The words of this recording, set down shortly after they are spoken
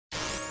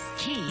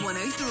Key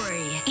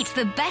 103. It's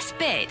the best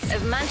bits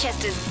of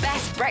Manchester's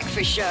best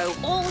breakfast show,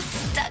 all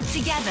stuck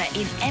together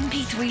in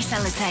MP3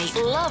 sellotape.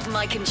 Love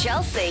Mike and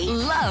Chelsea.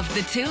 Love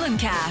the Toolin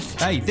Cast.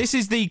 Hey, this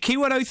is the Key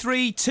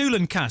 103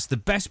 Toolin Cast, the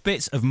best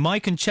bits of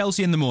Mike and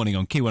Chelsea in the morning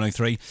on Key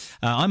 103.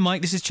 I'm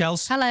Mike, this is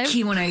Chelsea. Hello.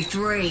 Key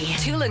 103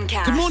 Toolin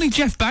Cast. Good morning,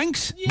 Jeff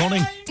Banks.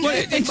 Morning.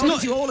 Well, it's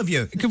not to all of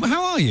you.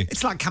 How are you?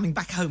 It's like coming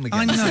back home again.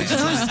 I know. It's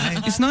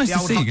nice. It's nice the to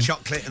old see hot you.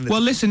 chocolate and the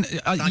listen,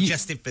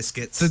 digestive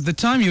biscuits. The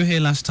time you were here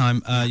last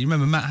time, you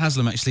remember Matt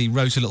Haslam actually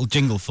wrote a little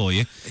jingle for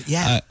you.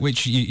 Yeah.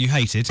 Which you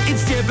hated.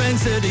 It's Jeff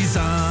Benson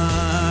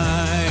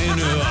Design.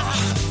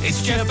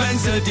 It's Jeff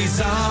Benson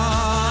Design.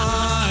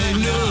 I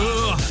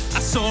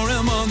saw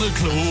him on the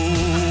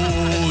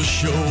clothes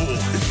show.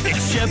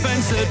 It's Jeff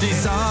Benson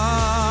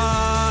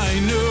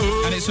Design.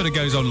 And it sort of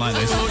goes on like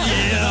this. Oh,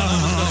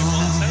 yeah.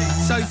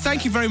 So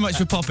thank you very much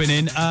for popping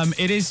in.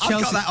 It is Chelsea.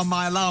 I've got that on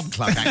my alarm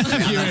clock,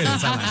 actually.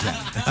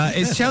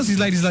 It's Chelsea's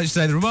Ladies' Lunch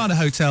today, the Ramada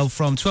Hotel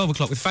from 12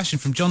 o'clock with fashion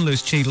from John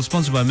Lewis Cheadle,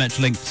 sponsored by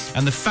Metrolink,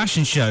 and the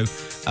fashion show,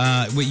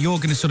 where you're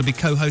going to sort of be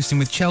co-hosting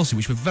with Chelsea,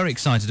 which we're very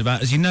excited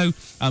about. As you know,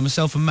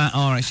 myself and Matt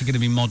are actually going to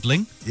be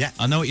modelling. Yeah.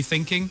 I know what you're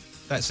thinking.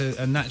 That's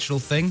a natural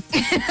thing.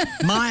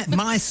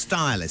 My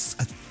stylists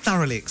are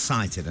thoroughly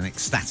excited and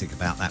ecstatic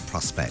about that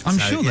prospect. I'm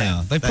sure they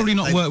are. They've probably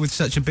not worked with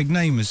such a big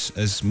name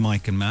as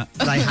Mike and Matt.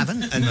 They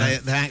haven't, and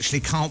they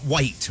actually can't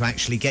wait to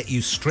actually get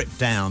you stripped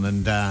down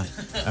and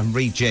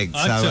rejigged.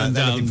 I turned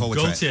they're down looking forward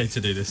Gaultier to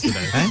do this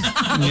today.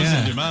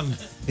 Yeah. Your man.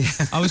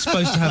 I was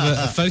supposed to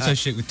have a photo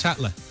shoot with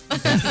Tatler.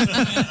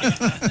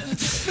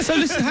 So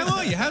listen, how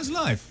are you? How's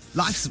life?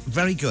 Life's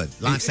very good.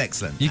 Life's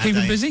excellent. You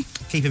keeping busy?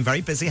 Keeping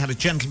very busy. Had a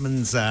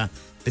gentleman's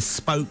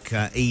bespoke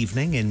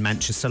evening in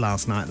Manchester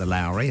last night at the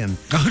Lowry, and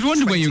I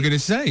wondered what you were going to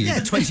say. yeah,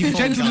 24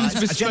 Gentleman's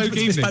guys. bespoke A gentleman's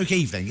evening. bespoke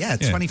evening. Yeah,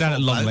 Yeah, 24 down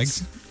at Long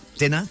blokes. Legs.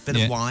 Dinner, bit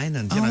Yeah. of wine,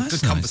 and Oh, good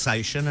that's nice.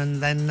 conversation,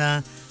 and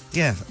then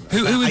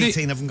Who were they-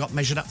 18 of them got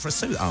measured up for a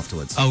suit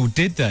afterwards. Oh,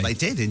 did they? They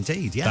did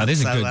indeed. Yeah, That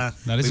is a so, good-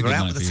 that is we a were good out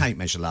night with the for you. tape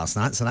measure last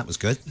night, so that was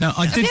good. No,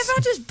 I Have did. you ever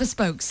had a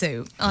bespoke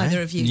suit,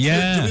 either of you?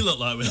 Yeah. Do we look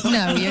like we are?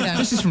 No, you don't.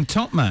 This is from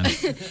Top Man.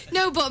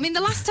 No, but I mean,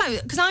 the last time,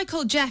 because I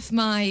called Jeff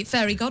my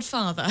fairy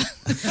godfather,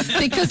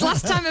 because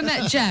last time I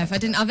met Jeff, I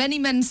didn't have any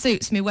men's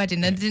suits for my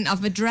wedding, and I didn't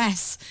have a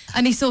dress,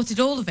 and he sorted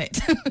all of it.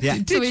 Yeah.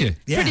 So Did you?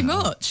 Yeah. Pretty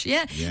much,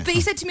 yeah. Yeah. But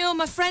he said to me, oh,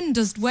 my friend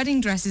does wedding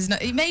dresses. And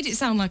he made it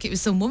sound like it was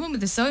some woman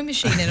with a sewing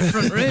machine in a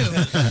front room.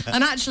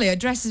 And actually, her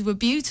dresses were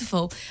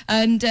beautiful.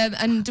 And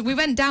we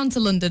went down to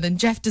London, and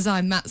Jeff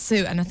designed Matt's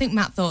suit, and I think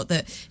Matt thought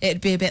that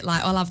it'd be a bit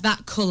like, I'll have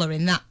that colour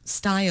in that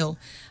style.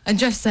 And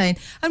Jeff's saying,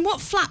 and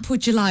what flap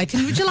would you like?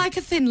 And would you like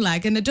a thin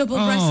leg and a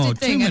double-breasted Oh, too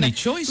thing? many and a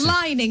choices.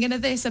 lining and a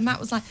this? And Matt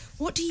was like,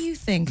 what do you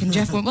think? And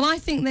Jeff went, well, I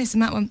think this.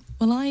 And Matt went,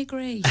 well, I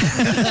agree.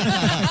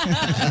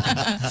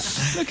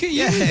 Look at you.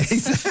 Yeah,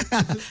 he's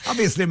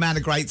obviously a man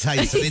of great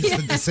taste and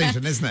instant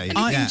decision, isn't he?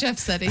 I Yeah. think Jeff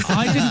said it.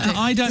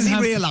 I don't Does he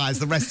have. realise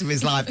the rest of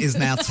his life is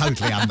now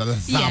totally under the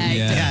thumb? Yeah, he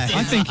Yeah. Yeah.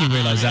 I think he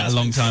realised that a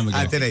long time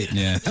ago. Did he?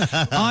 Yeah.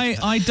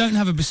 I don't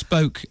have a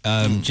bespoke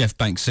Jeff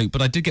Banks suit,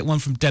 but I did get one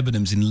from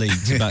Debenhams in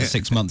Leeds about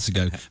 6 months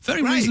ago.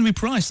 Very Great. reasonably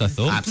priced, I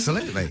thought.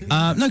 Absolutely.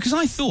 No, because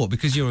I thought,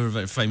 because you're a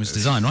very famous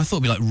designer, I thought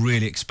it'd be like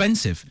really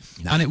expensive.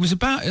 No. And it was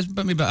about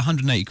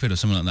 180 quid or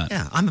something like that.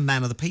 Yeah, I'm a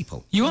man of the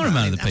people. You are a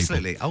man of the people.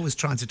 Absolutely. Always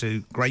trying to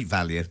do great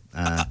value.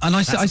 And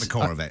I said, that's the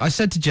core of it. I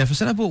said to Jeff, I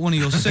said, I bought one of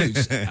your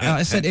suits.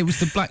 I said it was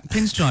the black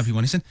pinstripey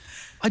one. He said,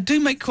 I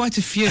do make quite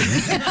a few.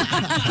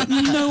 I've got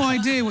no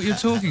idea what you're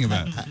talking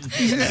about.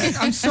 He said,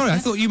 I'm sorry, I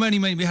thought you only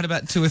maybe had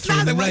about 2 or 3 No,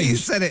 in the the way you range.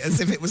 said it as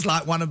if it was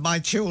like one of my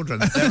children.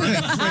 There were 3 of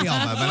them, and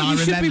I You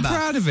should remember. be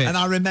proud of it. And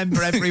I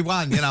remember every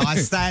one. You know, I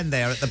stand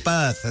there at the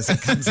birth as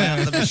it comes out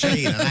of the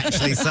machine and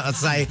actually sort of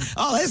say,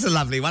 "Oh, there's a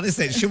lovely one,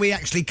 isn't it? Should we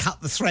actually cut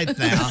the thread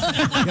now?" You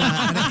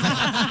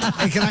know,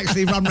 and it can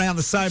actually run round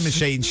the sewing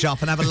machine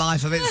shop and have a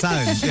life of its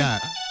own. Yeah.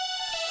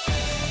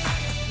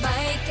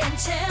 Mike and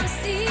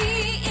Chelsea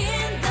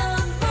in the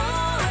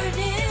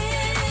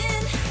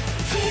morning.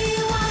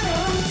 Key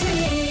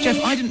 103.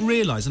 Jeff, I didn't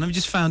realise, and I've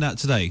just found out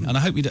today, and I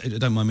hope you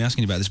don't mind me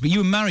asking you about this, but you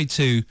were married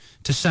to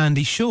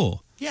Sandy Shaw.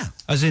 Yeah.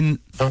 As in,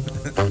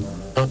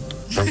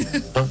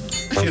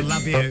 She'll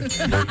love you.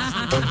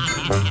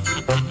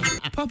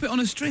 puppet on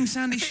a string,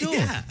 Sandy Shaw.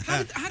 Yeah.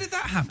 How did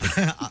that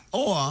happen?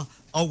 Or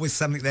always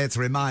something there to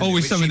remind Always me,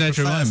 which something she there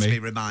to remind prefers me. be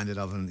reminded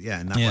of, and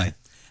in that Yeah. way.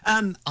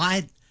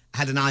 I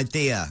had an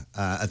idea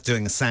of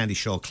doing a Sandy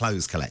Shaw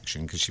clothes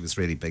collection because she was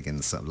really big in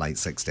the sort of late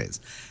 60s.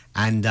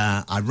 And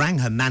I rang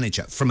her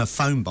manager from a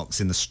phone box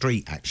in the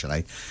street,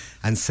 actually,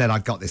 and said, I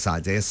got this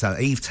idea. So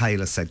Eve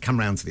Taylor said, come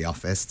round to the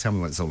office, tell me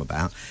what it's all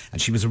about.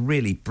 And she was a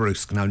really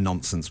brusque,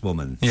 no-nonsense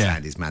woman, Yeah.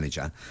 Sandy's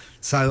manager.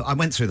 So I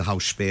went through the whole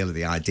spiel of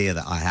the idea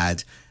that I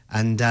had,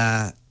 and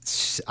I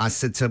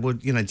said to her, well,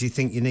 you know, do you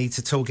think you need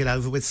to talk it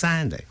over with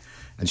Sandy?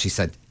 And she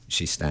said,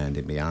 she's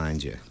standing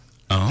behind you.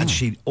 Oh. And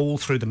she, all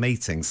through the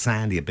meeting,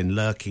 Sandy had been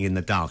lurking in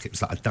the dark. It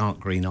was like a dark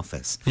green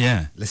office.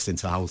 Yeah. Listening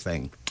to the whole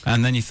thing.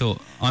 And then you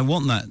thought, I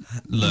want that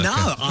lurker. No,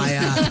 I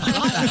like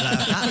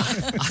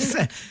that. I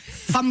said,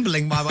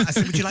 fumbling my way, I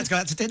said, would you like to go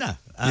out to dinner?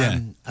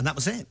 And that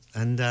was it.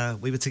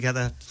 And we were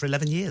together for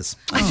 11 years.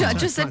 I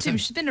just said to him,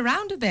 she's been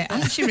around a bit,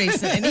 hasn't she,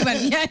 recently? And he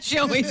went, yeah, she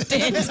always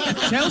did.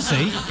 Chelsea,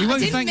 he won't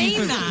Didn't thank you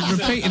mean for that.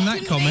 repeating that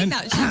Didn't comment. mean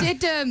that. She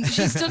did,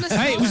 she's done a song.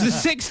 Hey, it was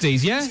the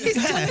 60s, yeah? She's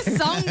done a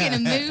song in a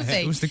movie.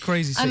 It was the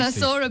crazy 60s. And I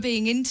saw her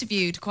being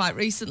interviewed quite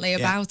recently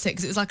about it,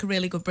 because it was like a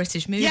really good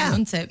British movie, Yeah.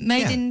 wasn't it?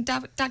 Made Yeah. in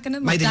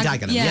Dagenham? Made in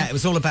Dagenham, yeah. It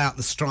was all about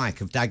the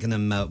strike of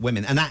Dagenham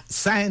women. And that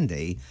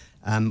Sandy,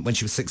 when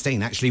she was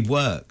 16, actually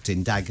worked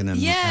in Dagenham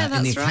Yeah, in the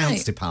that's accounts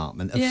right.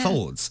 department of Yeah.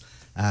 Ford's.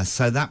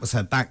 So that was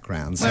her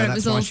background. So Where it that's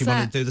was why all she set.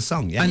 wanted to do the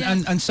song. Yeah.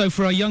 And so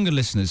for our younger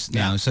listeners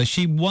now, so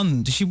she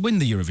won. Did she win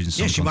the Eurovision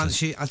Song Yeah, she won.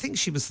 Contest? I think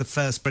she was the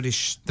first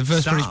British,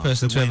 British star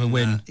person to ever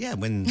win.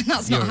 win.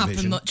 That's not happened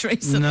Eurovision. much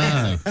recently.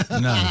 No,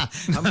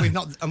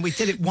 no. and we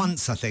did it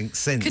once, I think,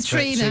 since. but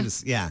Katrina. She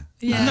was, yeah.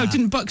 Yeah. No,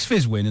 didn't Bucks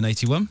Fizz win in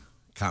 81?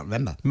 Can't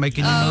remember.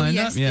 Making your mind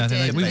yes, up? they Yeah,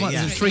 did. we won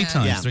Yeah. three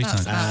times. Yeah. Three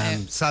That's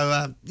times.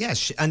 right. Yeah,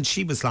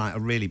 she was like a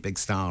really big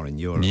star in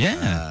Europe.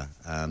 Yeah.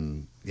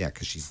 Yeah,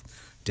 because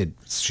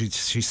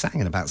she sang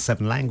in about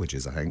 7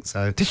 languages, I think.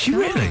 So Did she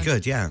really? Pretty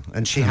good, yeah.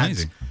 And she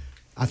Amazing. had,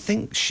 I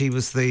think she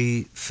was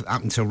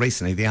up until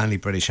recently the only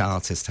British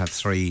artist to have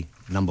 3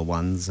 number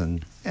ones,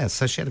 and yeah,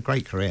 so she had a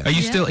great career. Are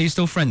you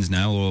still friends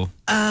now, or?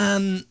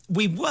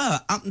 We were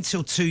up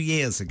until 2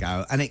 years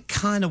ago, and it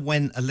kind of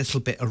went a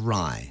little bit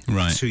awry.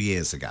 Right. 2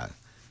 years ago.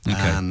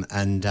 Okay.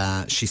 And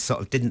she sort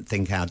of didn't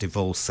think our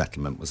divorce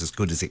settlement was as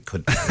good as it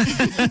could be.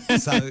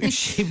 So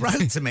she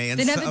wrote to me and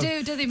They never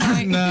do they,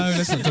 Mike? No,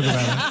 let's not talk about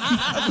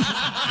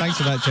that. Thanks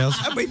for that,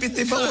 Chelsea. And we've been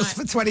divorced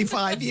for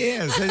 25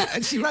 years.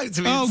 And she wrote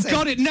to me Oh and said,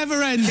 God, it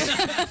never ends.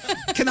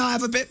 can I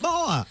have a bit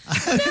more?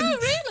 No,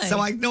 really? So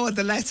I ignored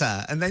the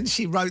letter, and then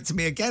she wrote to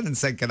me again and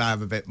said, can I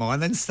have a bit more?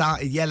 And then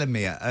started yelling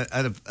me at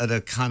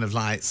a kind of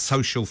like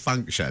social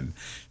function.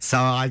 So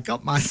I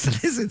got my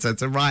solicitor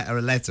to write her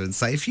a letter and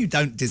say, if you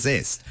don't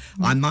desist,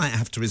 I might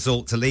have to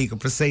resort to legal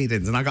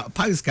proceedings. And I got a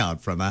postcard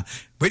from her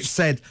which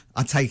said,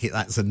 I take it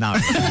that's a no.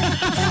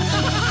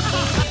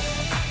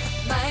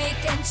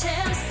 Mike and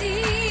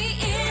Chelsea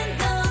in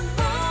the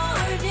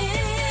morning.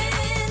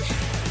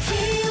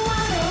 Key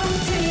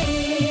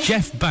 103.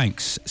 Jeff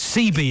Banks,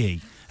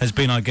 CBE, has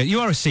been our guest.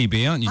 You are a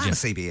CBE, aren't you, I'm a Jeff?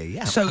 CBE,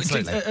 yeah. So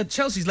absolutely. at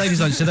Chelsea's Ladies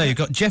Lunch today, you've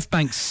got Jeff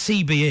Banks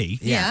CBE.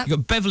 Yeah. You've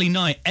got Beverly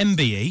Knight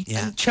MBE.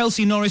 Yeah.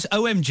 Chelsea Norris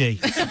OMG.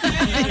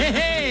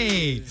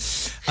 Hey!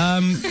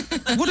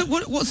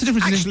 What's the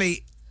difference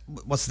Actually,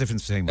 what's the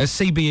difference between between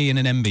a CBE and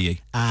an MBE?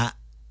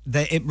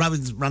 it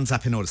runs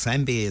up in order. So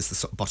MBE is the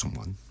sort of bottom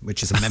one,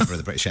 which is a member of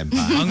the British Empire.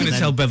 I'm going to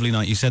tell Beverly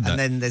Knight you said that. And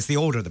then there's the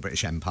Order of the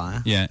British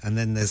Empire. Yeah. And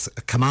then there's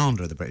a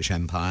Commander of the British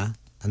Empire.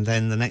 And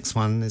then the next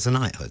one is a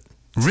knighthood.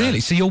 Really?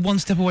 So you're one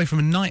step away from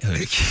a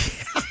knighthood?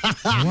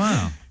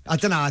 Wow. I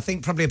don't know. I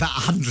think probably about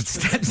 100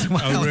 steps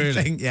away. Oh, I really?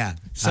 think, yeah.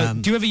 So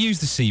do you ever use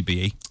the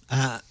CBE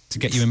to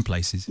get you in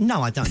places?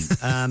 No, I don't.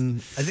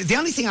 The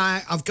only thing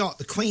I've got,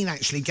 the Queen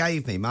actually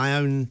gave me my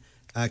own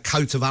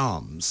coat of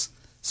arms.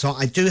 So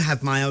I do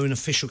have my own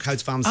official coat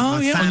of arms that Oh,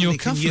 my yeah, on family your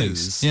can cufflinks.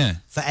 use Yeah.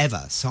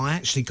 forever. So I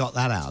actually got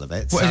that out of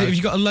it. What, So- have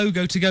you got a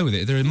logo to go with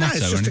it? Is there a No, motto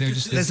it's or just anything?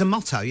 Just there's a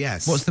motto,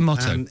 yes. What's the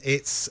motto?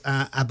 It's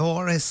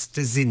Arboris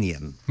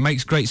Designium.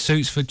 makes great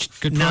suits for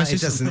good No,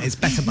 prices? it doesn't. It's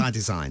better by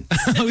design.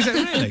 Oh, is that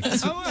really?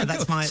 Oh, wow, yeah,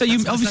 that's cool. my- So you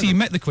that's my obviously you slogan.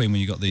 met the Queen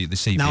when you got the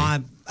CBE.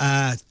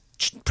 No,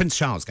 Prince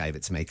Charles gave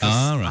it to me because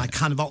Ah, right. I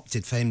kind of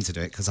opted for him to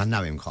do it because I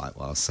know him quite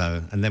well.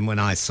 So, and then when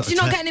I sort Did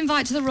of you not get an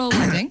invite to the royal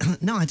wedding?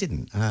 no, I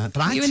didn't. But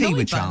I You had tea annoyed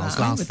with by Charles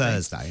that? I last would be.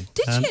 Thursday.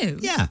 Did you?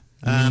 Yeah.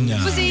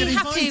 No. Was he Get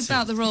happy invited.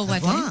 about the royal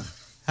wedding? What?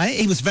 Hey,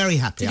 he was very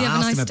happy. Did he I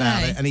have a asked him nice about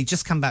day? it, and he'd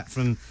just come back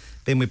from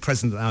being with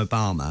President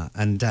Obama,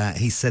 and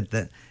he said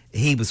that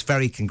he was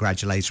very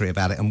congratulatory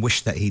about it and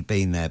wished that he'd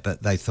been there,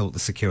 but they thought the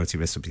security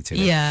risk would be too.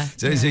 Yeah.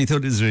 So he thought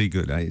it was really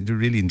good. I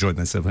really enjoyed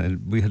myself,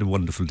 and we had a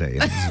wonderful day.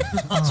 So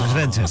it was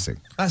fantastic.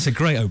 That's a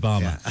great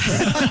Obama.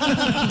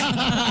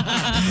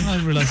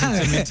 I realised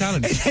it's a new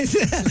talent.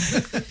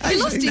 He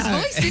lost his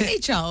voice, didn't he,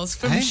 Charles,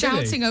 from Hey, did he?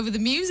 shouting over the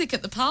music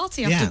at the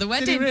party after Yeah. the Did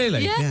wedding? Did he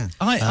really? Yeah.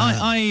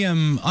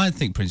 Yeah. I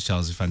think Prince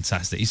Charles is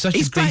fantastic. He's such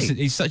He's a great. decent.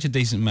 He's such a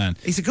decent man.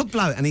 He's a good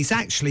bloke, and he's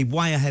actually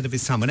way ahead of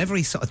his time. Whenever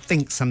he sort of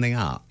thinks something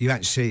up,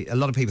 a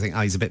lot of people think,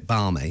 oh, he's a bit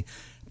balmy.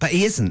 But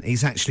he isn't.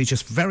 He's actually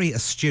just very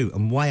astute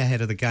and way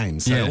ahead of the game.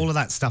 So Yeah. all of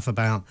that stuff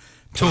about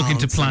Talking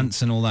to plants and-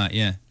 plants and all that.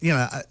 Yeah. you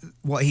know,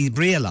 what he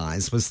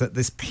realised was that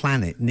this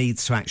planet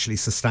needs to actually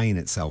sustain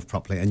itself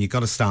properly, and you've got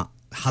to start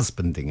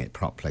husbanding it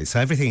properly. So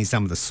everything he's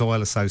done with the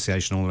Soil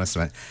Association, all the rest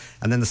of it,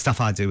 and then the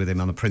stuff I do with him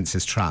on the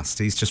Prince's Trust,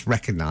 he's just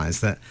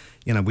recognised that,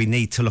 you know, we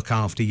need to look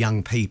after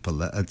young people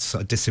that are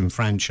sort of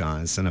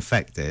disenfranchised and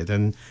affected,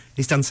 and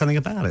he's done something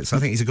about it. So I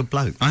think he's a good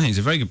bloke. I think he's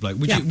a very good bloke.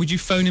 Would Yeah. you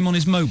phone him on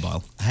his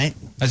mobile? Hey,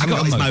 Has he I haven't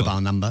got a his mobile?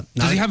 mobile number?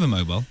 No. Does he have a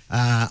mobile?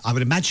 I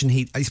would imagine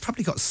he's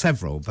probably got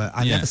several, but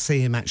I Yeah. never see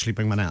him actually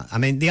bring one out. I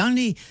mean, the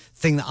only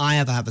thing that I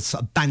ever have a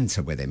sort of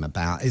banter with him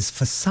about is,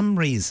 for some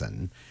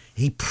reason,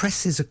 he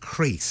presses a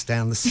crease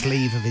down the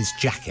sleeve of his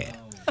jacket.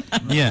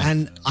 Yeah.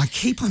 And I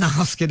keep on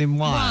asking him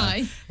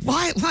why.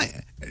 Why?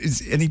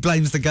 And he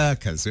blames the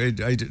Gurkhas. I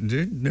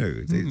don't know.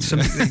 It's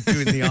something they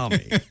do in the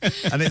army.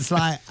 And it's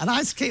like, and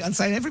I keep on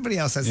saying everybody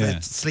else has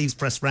their sleeves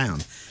pressed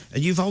round.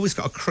 And you've always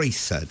got a crease,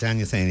 sir, down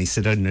your thing. And he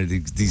said, oh, no,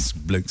 these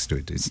blokes do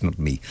it. It's not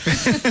me.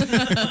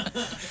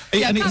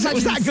 Yeah, was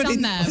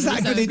that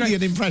a good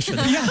Indian impression?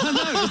 Yeah, I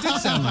know, it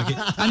did sound like it.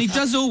 And he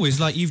does always,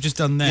 like you've just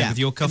done there with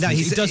your cufflinks,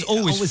 he does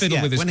always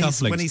fiddle with his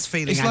cufflinks. When he's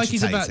feeling it's like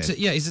he's about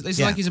agitated. to, it's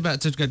like he's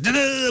about to go,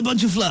 a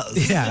bunch of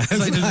flowers. Yeah. It's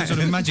like a sort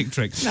of magic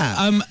trick.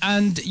 No.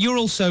 And you're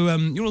also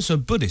a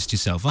Buddhist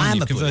yourself, aren't I am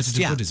you? a Converted Buddhist,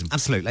 to Buddhism.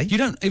 Absolutely. You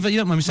don't, if you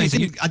don't mind me saying,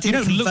 I you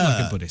don't didn't look like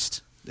convert. a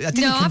Buddhist. I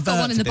didn't No, I've got convert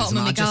one in the to bottom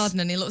of my Buddhism, garden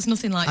and he looks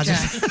nothing like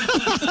Jeff.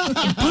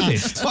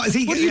 Buddhist? What is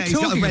he? What are you He's got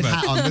a talking red about?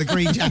 hat on with a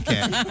green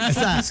jacket. What's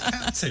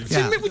that?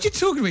 Yeah. What are you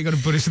talking about? You got a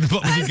Buddhist in the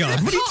bottom of your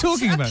garden. What are you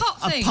talking about?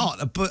 A pot,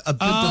 a Buddha Oh,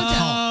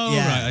 pot.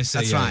 Yeah, right, I see.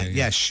 That's yeah, right. yeah.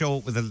 Yeah,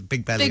 short with a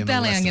big belly. Big and all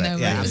belly the rest hanging of it.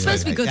 over. Yeah, It's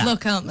supposed to be good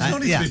absolutely. luck, aren't they? It's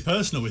not Yeah. to be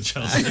personal with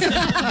Chelsea.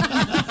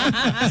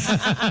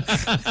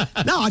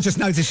 No, I just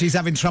noticed she's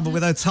having trouble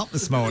with her top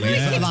this morning.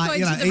 Yeah. Sort of It's like,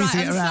 going to the easing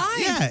it right-hand around. side.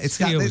 Yeah,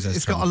 She always has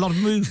it's got a trouble. lot of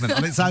movement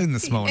on its own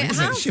this morning, It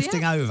isn't it? has,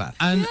 Shifting yeah. over.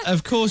 And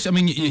of course, I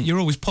mean, you're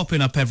always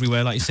popping up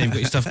everywhere, like you say. You've got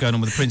your stuff going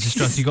on with the Princess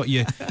Trust. You've got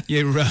your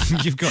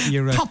you've got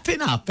your.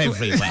 Popping up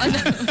everywhere.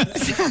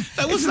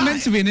 That wasn't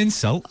meant to be an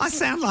insult. I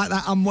sound like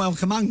that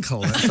unwelcome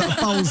uncle that sort of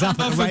bowls up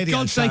at the for radio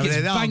God's show sake, it's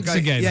and then, Banks God,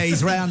 again. Yeah,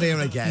 he's round here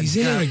again. He's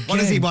here What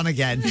does he again. want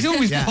again? He's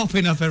always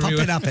popping up everywhere.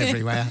 Popping up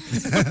everywhere.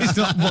 He's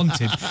not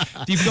wanted.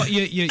 You've got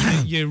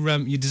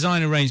your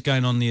designer range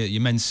going on,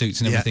 your men's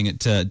suits and Yeah. everything at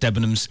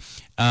Debenhams.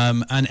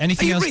 And Are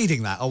anything you else?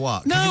 reading that or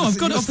what? No, 'Cause you I've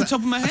got it you off the top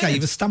of my Okay, head. you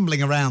were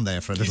stumbling around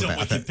there for a little on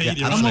bit. I think. Wikipedia,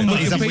 Yeah, I'm on absolutely.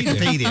 He's on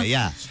Wikipedia. Wikipedia,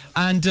 yeah.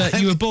 And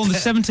you were born the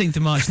 17th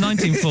of March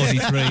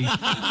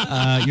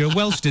 1943. You're a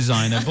Welsh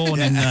designer,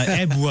 born in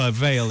Ebwa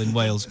Vale in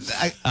Wales.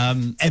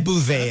 Ebbw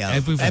Vale.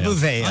 Ebbw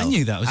Vale. I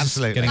knew that. I was just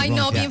Absolutely. getting it I wrong.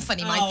 know Yeah. being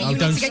funny, Mike, but Oh, you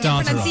don't need to get your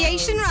start her up.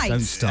 pronunciation right.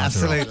 Don't start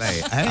her up.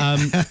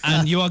 Absolutely.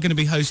 And you are going to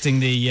be hosting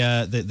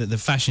the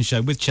fashion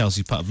show with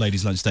Chelsea, part of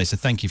Ladies Lunch Day. So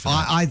thank you for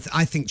that.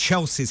 I think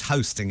Chelsea's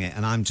hosting it,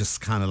 and I'm just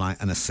kind of like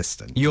an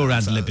assistant. You're So,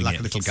 ad-libbing like it.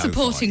 a little go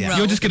Supporting for it, role.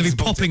 You're just going to be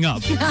popping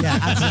up. Yeah,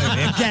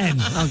 absolutely. Again.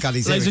 Oh God,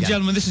 he's here Ladies and again.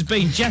 gentlemen, this has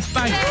been Jeff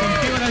Banks from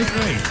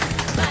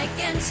Q103. Mike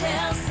and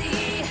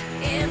Chelsea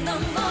in the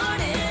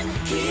morning.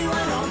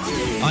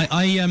 Q103.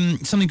 I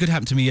something good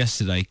happened to me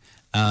yesterday,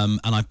 and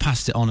I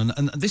passed it on,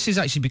 and this is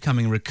actually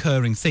becoming a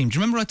recurring theme. Do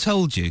you remember I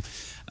told you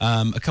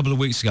a couple of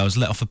weeks ago I was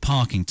let off a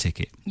parking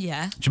ticket?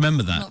 Yeah. Do you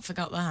remember that? Not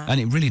forgot that. And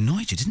it really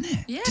annoyed you, didn't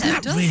it? Yeah, Didn't it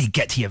that does. really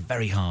get to your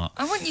very heart?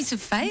 I want you to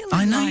fail.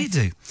 I in know life. you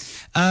do.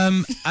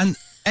 And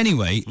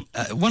anyway,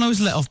 when I was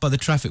let off by the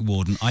traffic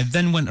warden, I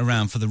then went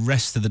around for the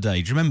rest of the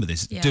day. Do you remember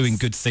this? Yes. Doing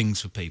good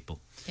things for people.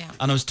 Yeah.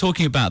 And I was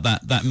talking about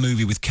that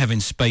movie with Kevin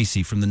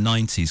Spacey from the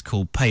 90s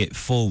called Pay It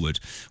Forward,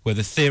 where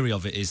the theory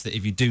of it is that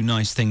if you do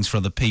nice things for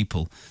other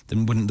people,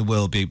 then wouldn't the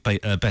world be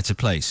a better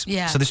place?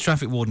 Yeah. So this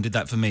traffic warden did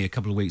that for me a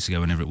couple of weeks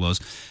ago, whenever it was,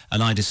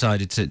 and I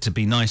decided to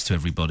be nice to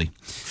everybody.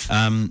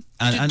 And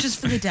Just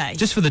for the day.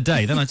 Just for the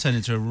day. Then I turned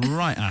into a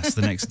right ass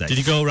the next day. Did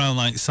you go around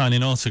like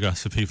signing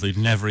autographs for people who'd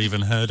never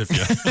even heard of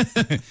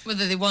you?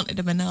 Whether they wanted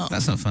them or not.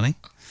 That's not funny.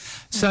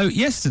 So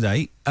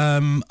yesterday,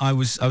 I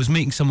was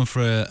meeting someone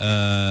for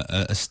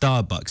a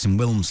Starbucks in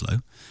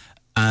Wilmslow,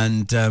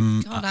 and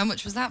God, how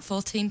much was that?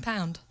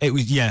 £14? it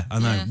was I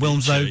know Yeah.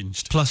 Wilmslow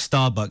Changed. plus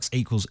Starbucks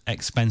equals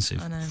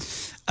expensive. I know.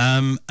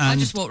 And I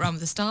just walked around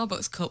with a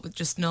Starbucks cup with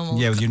just normal.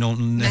 yeah, with your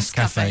normal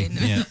Nescafe Nescafe. in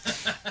the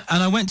Yeah.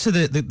 And I went to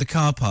the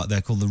car park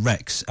there called the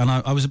Rex, and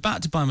I was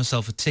about to buy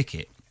myself a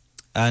ticket,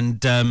 and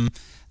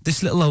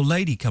this little old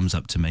lady comes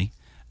up to me,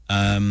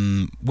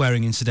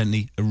 wearing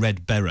incidentally a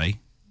red beret.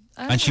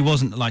 And she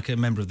wasn't like a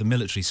member of the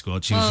military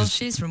squad. She was Well, just,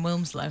 she's from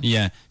Wilmslow.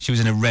 yeah, she was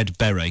in a red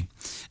beret,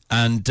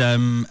 and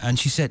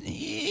she said,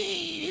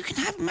 "You can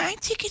have my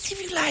ticket if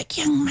you like,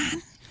 young man."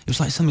 It was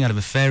like something out of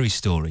a fairy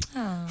story.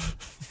 Oh.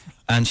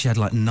 And she had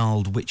like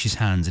gnarled witch's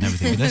hands and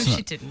everything. But that's She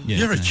not- didn't. Yeah,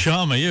 You're a no.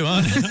 charmer, you,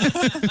 aren't you?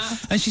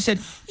 And she said,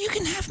 "You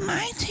can have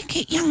my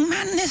ticket, young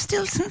man. There's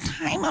still some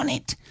time on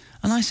it."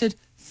 And I said,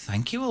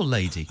 "Thank you, old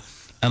lady."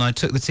 And I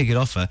took the ticket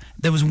off her.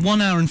 There was 1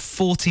 hour and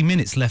 40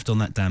 minutes left on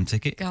that damn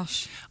ticket.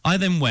 Gosh. I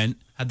then went,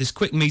 had this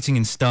quick meeting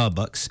in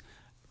Starbucks.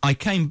 I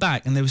came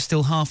back and there was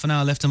still half an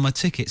hour left on my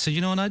ticket. So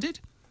you know what I did?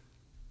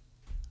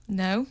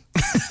 No.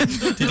 Did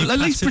you At pass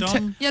least it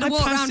pretend- on? You had to I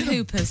walk passed around it on.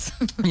 Hoopers.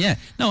 Yeah,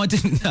 no, I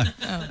didn't. No.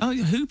 Oh,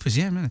 yeah, Hoopers,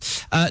 yeah. No,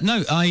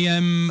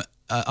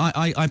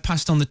 I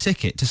passed on the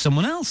ticket to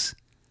someone else.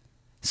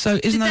 So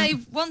isn't Did that? they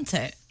want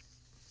it?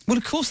 Well,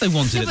 of course they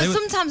wanted No, it. but They were-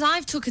 sometimes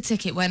I've took a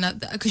ticket when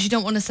because you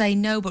don't want to say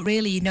no, but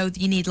really you know that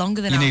you need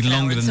longer than You half need an hour.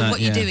 longer than so that, what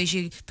yeah. you do is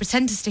you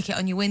pretend to stick it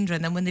on your window,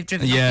 and then when they've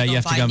driven Yeah, off, you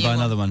have to go and buy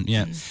another one.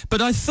 Yeah, Mm.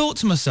 but I thought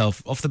to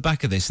myself off the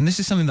back of this, and this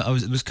is something that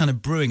was kind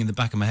of brewing in the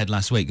back of my head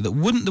last week, that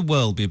wouldn't the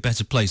world be a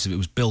better place if it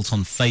was built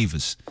on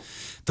favours?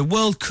 The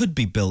world could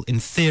be built, in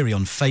theory,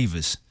 on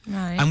favours.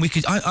 Right. And we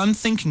could. I'm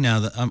thinking now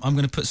that I'm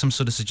going to put some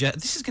sort of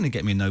This is going to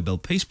get me a Nobel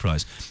Peace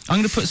Prize. I'm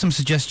going to put some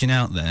suggestion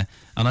out there,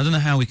 and I don't know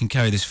how we can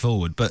carry this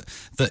forward, but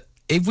that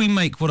if we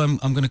make what I'm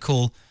going to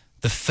call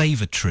the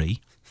favour tree,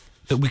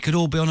 that we could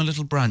all be on a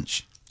little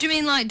branch. Do you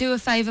mean like do a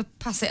favour,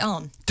 pass it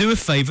on? Do a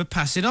favour,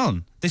 pass it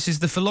on. This is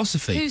the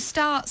philosophy. Who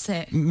starts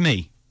it?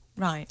 Me.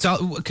 Right.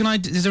 So can I?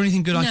 Is there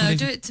anything good I can No,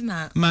 do? do it to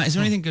Matt. Matt, is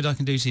there anything good I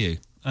can do to you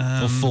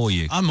or for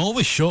you? I'm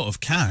always short of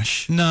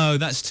cash. No,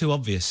 that's too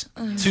obvious.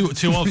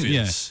 Too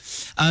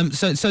obvious.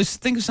 So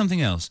think of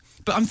something else.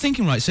 But I'm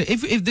thinking, right, so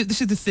if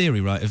this is the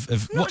theory, right, of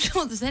I'm not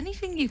sure there's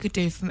anything you could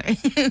do for me.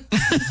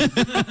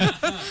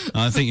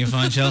 I think you're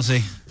fine,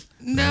 Chelsea.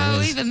 No,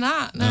 There is. even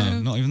that. No.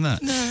 Not even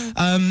that.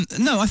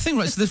 No, I think,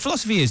 right, so the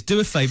philosophy is do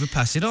a favour,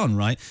 pass it on,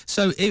 right?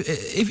 So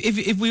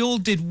if we all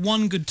did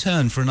one good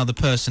turn for another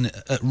person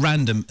at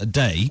random a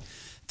day,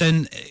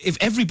 then if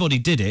everybody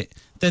did it,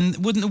 then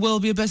wouldn't the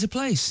world be a better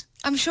place?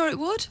 I'm sure it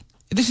would.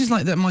 This is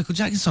like that Michael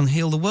Jackson song,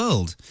 Heal the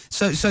World.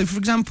 So for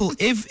example,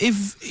 if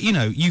you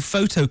know, you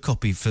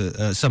photocopy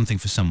for something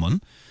for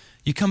someone,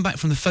 you come back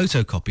from the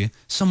photocopier,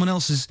 someone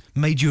else has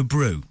made you a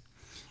brew.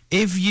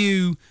 If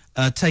you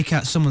take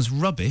out someone's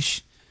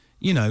rubbish,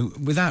 you know,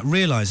 without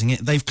realising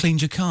it, they've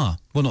cleaned your car.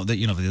 Well, not that,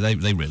 you know,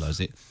 they realise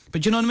it.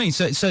 But do you know what I mean?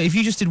 So if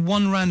you just did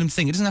one random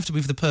thing, it doesn't have to be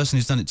for the person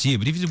who's done it to you,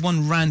 but if you did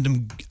one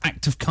random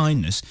act of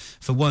kindness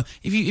for one,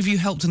 if you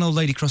helped an old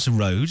lady cross a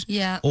road,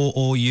 Yeah.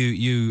 or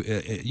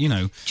you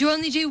know, Do you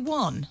only do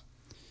one?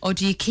 Or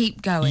do you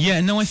keep going?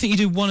 yeah, no, I think you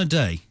do one a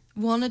day.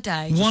 One a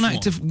day. One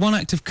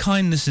act of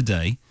kindness a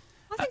day.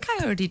 I think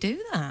I already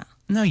do that.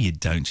 No, you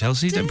don't,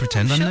 Chelsea. Don't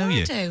pretend I'm I sure know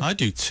you. do. I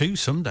do 2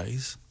 some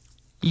days.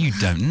 You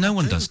don't. No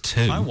one does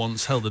too. I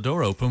once held the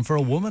door open for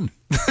a woman.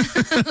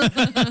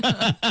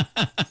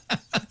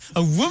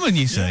 A woman,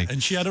 you say?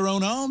 And she had her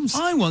own arms.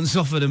 I once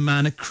offered a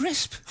man a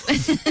crisp.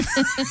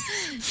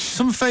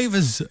 Some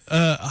favours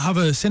have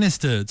a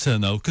sinister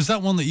turn, though, because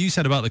that one that you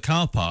said about the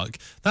car park,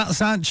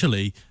 that's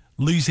actually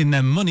losing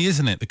them money,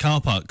 isn't it, the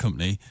car park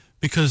company?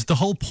 Because the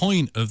whole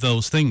point of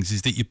those things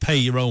is that you pay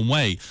your own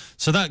way.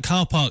 So that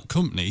car park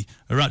company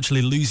are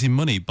actually losing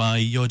money by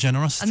your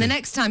generosity. And the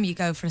next time you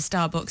go for a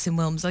Starbucks in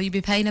Wilmslow, you'll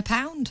be paying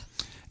 £1.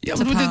 Yeah,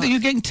 To but park.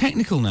 you're getting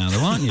technical now, though,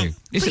 aren't you?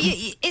 But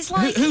it's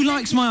like... Who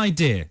likes my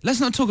idea?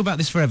 Let's not talk about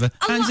this forever.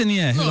 Hands in the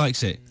air. Who look,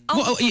 likes it? I'll-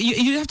 What,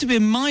 you have to be a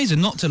miser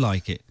not to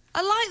like it.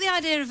 I like the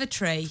idea of a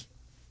tree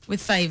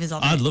with favours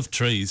on it. I'd love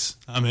trees.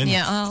 I'm in.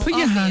 Yeah, I'll Put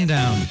your be hand in.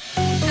 down.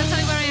 Can I tell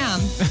you where I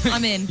am?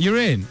 I'm in. You're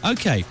in.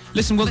 Okay.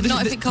 Listen. Well, But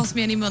not if it costs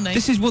me any money.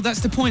 This is that's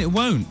the point. It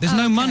won't. There's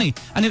no Okay. money,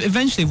 and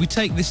eventually, if we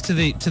take this to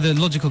the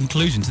logical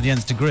conclusion, to the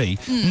nth degree,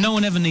 no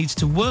one ever needs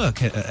to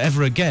work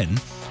ever again,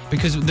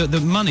 because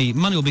the money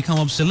will become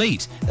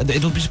obsolete.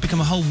 It'll just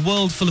become a whole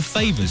world full of I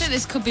favours. think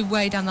this could be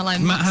way down the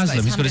line. Matt Matt's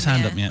Haslam, he's got his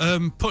hand in up. the air.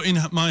 Yeah. Putting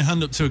my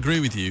hand up to agree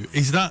with you,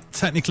 is that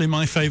technically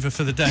my favour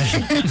for the day?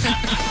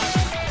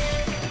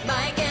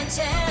 Mike and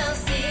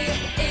Chelsea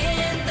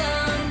in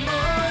the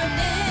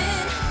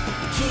morning.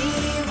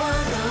 Key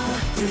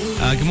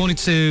 103. Good morning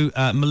to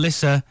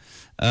Melissa.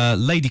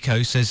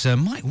 Ladyco says,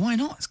 Mike, why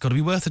not? It's got to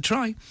be worth a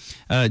try.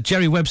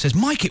 Jerry Webb says,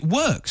 Mike, it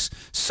works.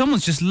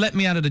 Someone's just let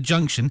me out at a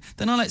junction,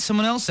 then I let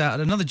someone else out at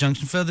another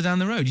junction further down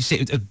the road. You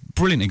see, a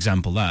brilliant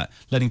example, that,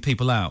 letting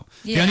people out.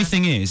 The Yeah. only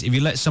thing is, if you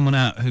let someone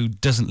out who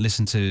doesn't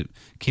listen to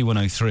Key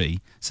 103,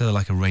 so they're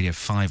like a Radio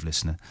 5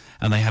 listener,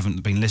 and they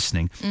haven't been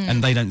listening,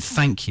 and they don't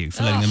thank you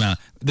for letting them out,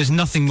 there's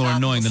nothing more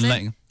annoying than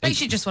letting... Makes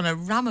you just want to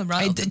ram them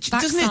right up the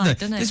doesn't it, backside, though?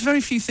 doesn't it? There's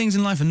very few things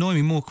in life annoy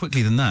me more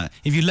quickly than that.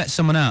 If you let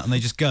someone out and they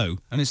just go,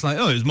 and it's like,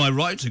 oh, it's my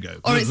right to go.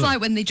 Or it's like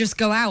when they just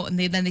go out and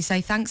then they say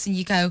thanks and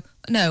you go,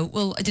 no,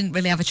 well, I didn't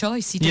really have a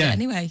choice. You did it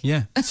anyway.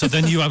 Yeah. So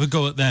then you have a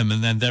go at them,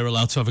 and then they're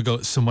allowed to have a go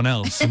at someone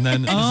else, and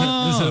then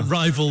there's a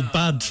rival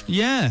bad.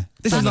 Yeah.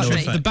 This is Domino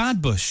like effect. the bad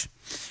bush.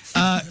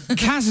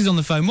 Kaz is on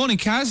the phone. Morning,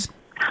 Kaz.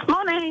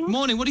 Morning.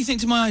 Morning. What do you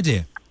think to my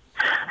idea?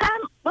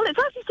 Well, it's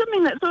actually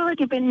something that's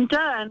already been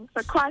done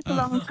for quite a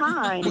long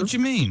time. What do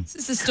you mean?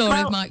 It's the story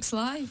Well- of Mike's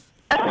life.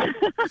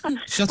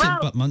 Shut Well-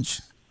 it, butt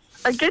munch.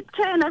 A good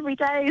turn every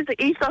day is the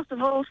ethos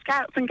of all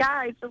scouts and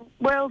guides the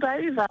world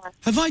over.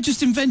 Have I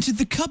just invented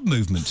the cub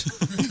movement?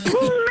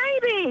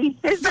 Maybe.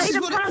 It's This is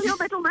made what a part of your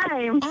middle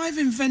name. I've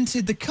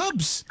invented the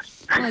cubs.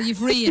 Well, you've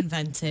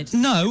reinvented.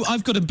 No,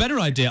 I've got a better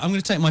idea. I'm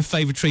going to take my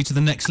favour tree to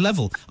the next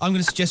level. I'm going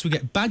to suggest we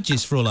get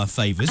badges for all our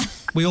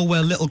favours. We all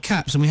wear little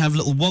caps and we have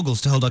little woggles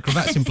to hold our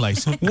cravats in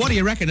place. What do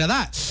you reckon of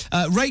that?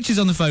 Rach is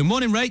on the phone.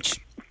 Morning, Rach.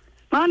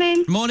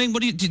 Morning. Morning.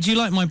 Did you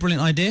like my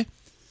brilliant idea?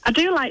 I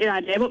do like your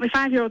idea, but my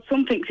 5-year-old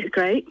son thinks it's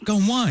great. Go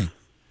on, why?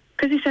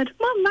 Because he said,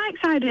 Mum,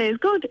 Mike's idea is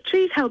good.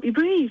 Trees help you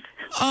breathe.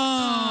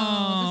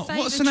 Oh, the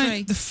what's the favour name?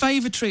 tree. The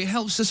favour tree. It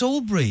helps us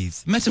all breathe.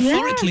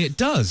 Metaphorically, it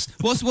does.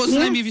 What's the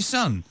name of your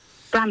son?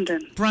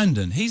 Brandon.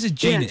 Brandon. He's a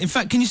genius. Yeah. In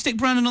fact, can you stick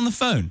Brandon on the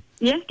phone?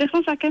 Yeah, just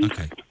 1 second.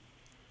 Okay.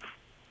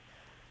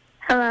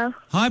 Hello.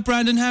 Hi,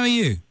 Brandon. How are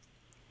you?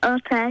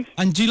 Okay.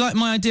 And do you like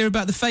my idea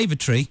about the favour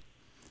tree?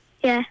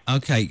 Yeah.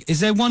 Okay. Is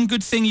there one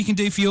good thing you can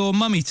do for your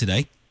mummy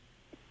today?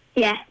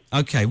 Yeah.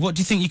 Okay. What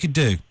do you think you could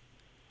do?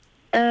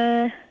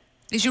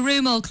 Is your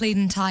room all clean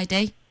and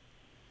tidy?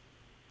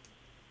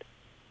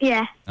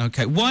 Yeah.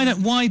 Okay. Why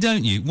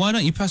don't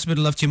you pass a bit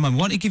of love to your mum?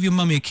 Why don't you give your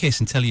mummy a kiss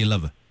and tell her you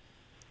love her?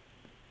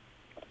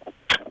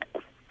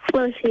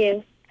 close to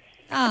you.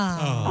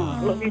 Ah.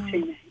 Oh, love you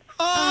too, mate.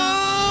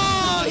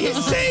 Oh, you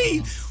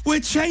see?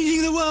 We're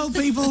changing the world,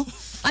 people.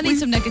 I need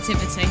some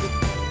negativity.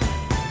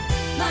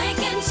 Mike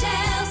and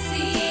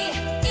Chelsea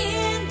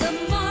in the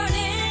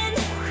morning.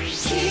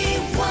 Key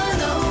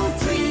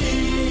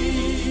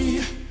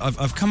 103.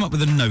 I've come up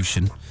with a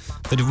notion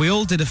that if we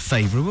all did a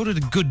favour, if we all did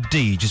a good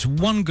deed, just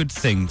one good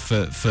thing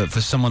for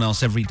someone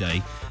else every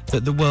day,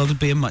 that the world would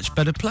be a much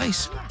better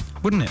place,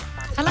 wouldn't it?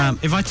 Hello.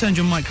 If I turned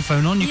your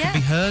microphone on, you Yeah. could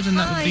be heard, and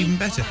that would be Hi. even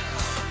better.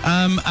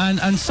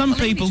 And some Well,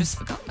 people, you just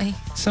forgot me.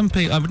 some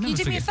people, I would never You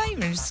did me a forget.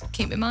 favour and just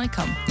keep my mic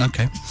on.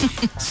 Okay.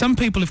 Some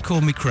people have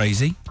called me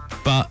crazy,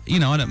 but, I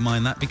don't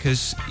mind that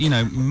because,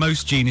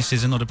 most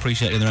geniuses are not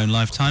appreciated in their own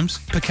lifetimes.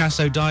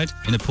 Picasso died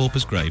in a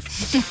pauper's grave.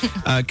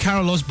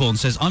 Carol Osborne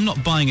says, I'm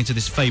not buying into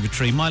this favour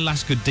tree. My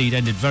last good deed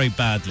ended very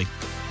badly.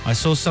 I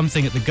saw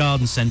something at the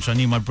garden centre I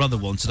knew my brother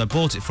wanted. I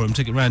bought it for him,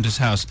 took it round to his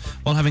house.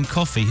 While having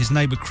coffee, his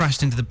neighbour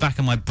crashed into the back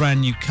of my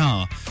brand new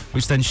car,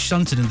 which then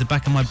shunted into the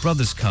back of my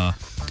brother's car.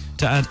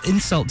 To add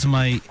insult to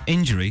my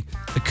injury,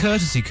 the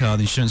courtesy car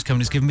the insurance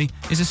company's given me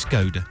is a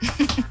Skoda.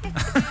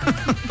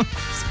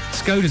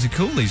 Skodas are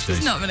cool these days.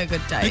 It's not been a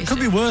good day. It could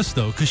be worse,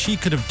 though, because she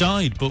could have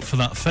died but for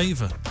that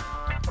favour.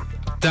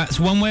 That's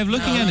one way of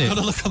looking at it. Got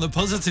to look on the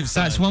positive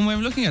side. That's one way of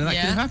looking at it. That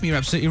Yeah. could have happened. You're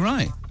absolutely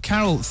right.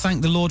 Carol,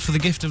 thank the Lord for the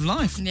gift of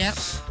life.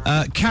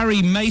 Yep.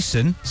 Carrie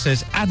Mason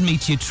says, add me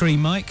to your tree,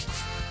 Mike.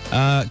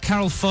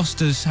 Carol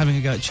Foster's having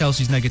a go at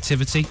Chelsea's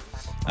negativity.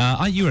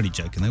 You were only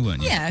joking though,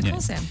 weren't you? Yeah, of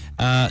course I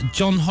am.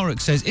 John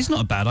Horrocks says, it's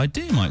not a bad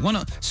idea, Mike. Why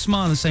not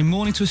smile and say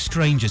morning to a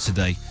stranger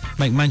today?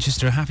 Make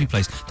Manchester a happy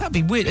place. That'd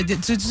be weird.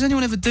 Does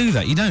anyone ever do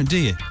that? You don't, do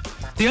you?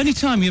 The only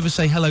time you ever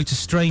say hello to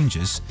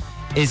strangers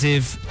is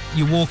if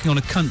you're walking on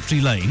a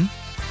country lane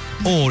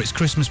or it's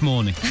Christmas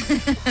morning.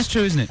 It's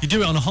true, isn't it? You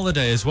do it on a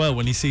holiday as well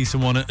when you see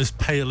someone as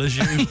pale as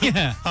you.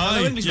 Yeah.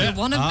 Hi. You're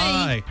one of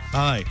me.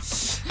 Hi.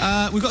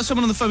 We've got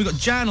someone on the phone. We've got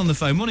Jan on the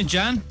phone. Morning,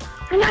 Jan.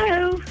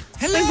 Hello.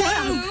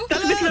 Hello.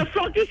 Got a bit of a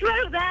froggy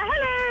throat there.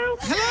 Hello.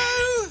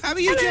 Hello. How are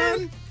you, Hello.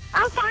 Jan?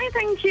 I'm fine,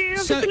 thank you. I've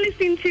So- just been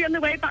listening to you on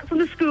the way back from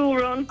the school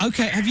run.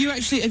 Okay. Have you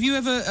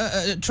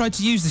ever tried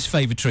to use this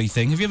favour tree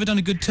thing? Have you ever done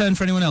a good turn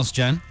for anyone else,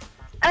 Jan?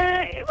 Well,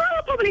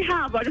 I probably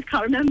have, but I just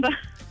can't remember.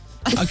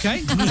 Okay.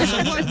 So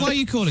why are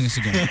you calling us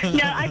again? No,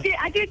 I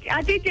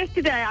did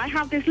yesterday. I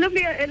have this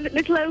lovely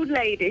little old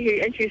lady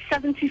and she's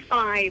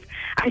 75,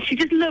 and she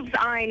just loves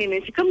ironing,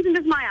 and she comes and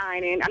does my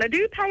ironing, and I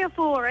do pay her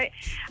for it.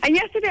 And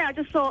yesterday I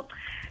just thought,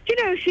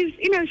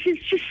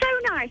 she's so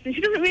nice, and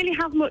she doesn't really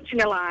have much in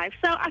her life.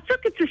 So I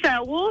took her to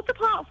Sale Water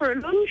Park for a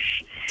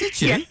lunch. Did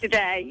you?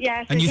 Yesterday,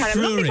 yes. And you she had a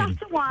threw lovely her in?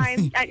 glass of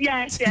wine.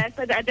 Yes, I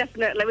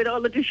definitely. With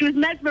all she was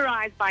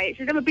mesmerised by it.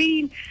 She's never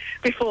been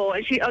before,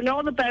 and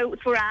all the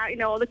boats were out,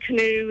 all the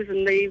canoes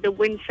and the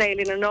wind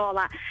sailing and all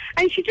that.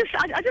 And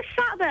I just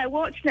sat there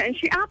watching it, and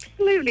she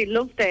absolutely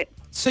loved it.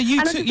 So you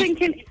And I took. was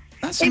thinking,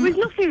 That's it a- was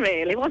nothing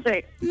really, was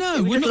it? No,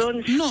 it was we're just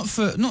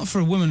lunch. not for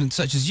a woman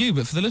such as you,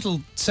 but for the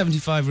little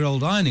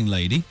 75-year-old ironing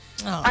lady.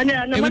 Oh. I know.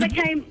 And It when would've-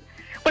 I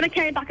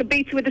came back, I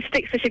beat her with the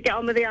stick so she'd get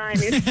on with the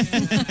ironing.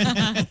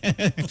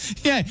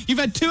 Yeah, you've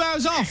had 2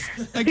 hours off.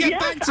 Now get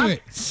Yes, back to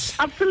it.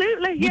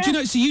 Absolutely. Would you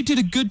know? So you did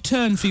a good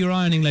turn for your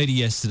ironing lady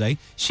yesterday.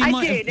 She I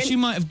might did, and- she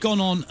might have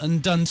gone on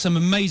and done some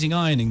amazing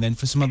ironing then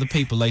for some other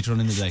people later on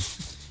in the day.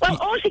 Well,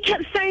 all she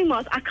kept saying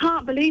was, I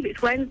can't believe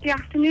it's Wednesday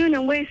afternoon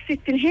and we're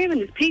sitting here and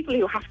there's people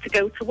who have to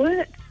go to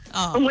work.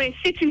 Oh. And we're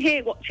sitting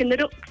here watching the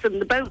ducks and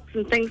the boats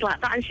and things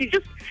like that. And she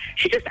just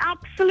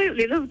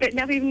absolutely loved it,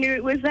 never even knew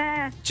it was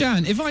there.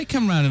 Jan, if I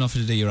come round and offer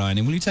to do your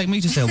ironing, will you take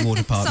me to Sale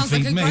Water Park and Sounds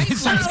like feed a me? great It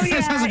sounds, plan. Oh,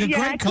 that sounds like a yeah,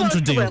 great of course contra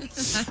I deal.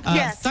 will.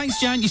 Yes. Thanks,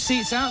 Jan. You see,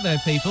 it's out there,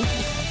 people.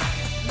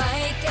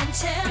 Mike and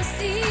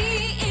Chelsea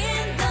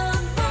in the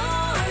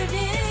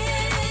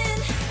morning.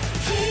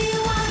 Key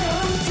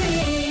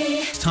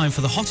 103. It's time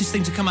for the hottest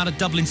thing to come out of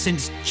Dublin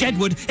since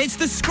Jedward. It's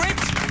The Script.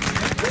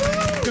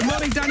 Good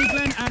morning, Danny,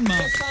 Glenn, and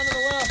Mark.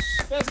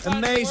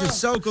 Amazing,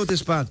 so good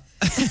this band.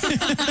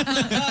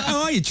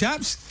 How are you,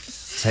 chaps?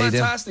 How you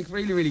doing? Fantastic,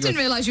 really, really Didn't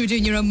good. realise you were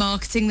doing your own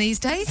marketing these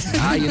days.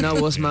 You know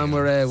us, man.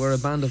 We're a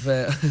band of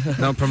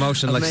No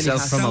promotion, Of like many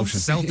self-promotion.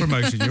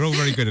 Self-promotion. You're all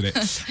very good at it.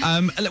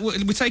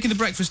 We're taking the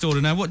breakfast order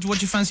now. What do you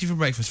fancy for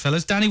breakfast,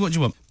 fellas? Danny, what do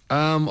you want?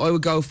 I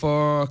would go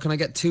for, can I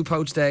get 2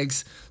 poached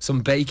eggs,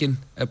 some bacon,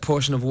 a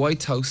portion of white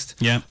toast,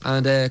 Yeah.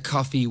 and a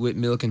coffee with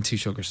milk and 2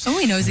 sugars. Oh,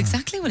 he knows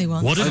exactly what he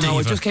wants. What a I know, I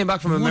diva. just came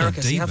back from What a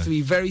America, so you have diva. to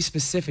be very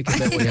specific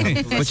about what you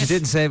have. But you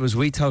didn't say it was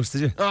wheat toast,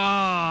 did you?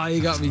 Ah, you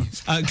got me.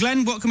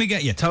 Glenn, what can we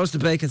get you?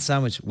 Toasted bacon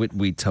sandwich with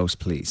wheat toast,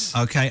 please.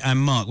 Okay, and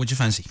Mark, what do you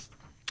fancy?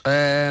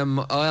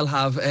 I'll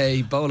have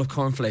a bowl of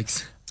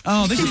cornflakes.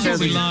 Oh, this is what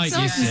we like, you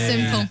Nice and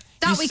see. simple.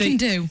 That You we see, can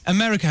do.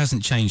 America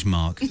hasn't changed,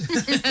 Mark.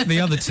 The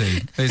other two,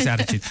 this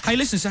attitude. Hey,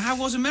 listen, so how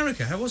was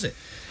America? How was it?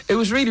 It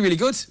was really, really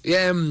good.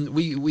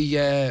 We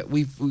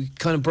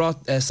kind of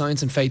brought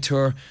Science and Faith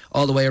tour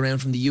all the way around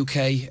from the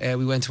UK.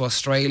 We went to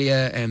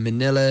Australia,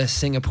 Manila,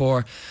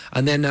 Singapore,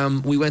 and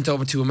then we went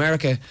over to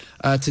America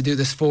to do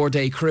this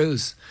 4-day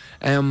cruise.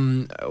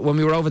 When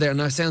we were over there,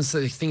 now it sounds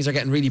like things are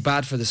getting really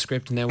bad for the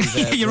script now.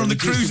 You're on the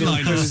cruise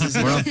line.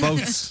 We're on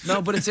boats.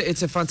 No, but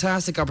it's a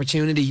fantastic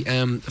opportunity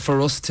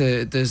for us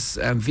to. There's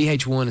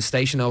VH1, a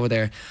station over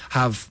there,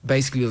 have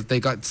basically they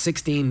got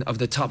 16 of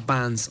the top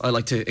bands. I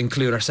like to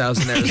include ourselves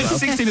in there as well.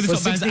 16 of the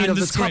top bands 16 and of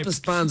the the script.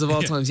 toppest bands of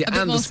all times. Yeah, A bit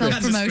and more the script.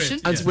 self-promotion.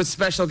 And with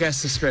special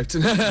guests, the script.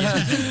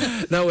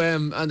 No,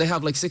 and they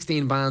have like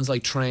 16 bands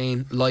like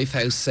Train,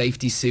 Lifehouse,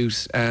 Safety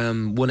Suit,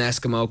 One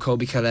Eskimo,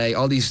 Kobe Calais,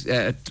 all these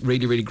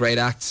really, really great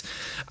acts.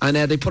 And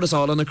they put us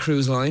all on a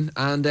cruise line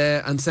and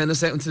sent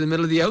us out into the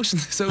middle of the ocean.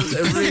 So it was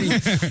a really,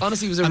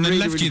 honestly, it was a And then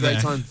really, left really you great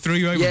there, time. threw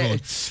you Yeah,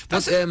 overboard. but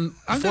I've for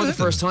never the heard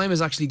first of time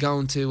is actually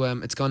going to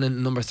it's gone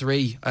in number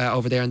 3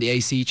 over there on the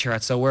AC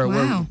chart. So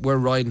Wow. we're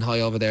riding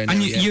high over there now.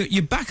 And yeah.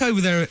 you're back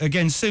over there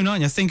again soon,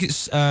 aren't you? I think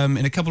it's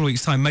in a couple of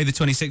weeks' time, May the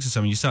 26th or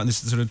something. You're starting this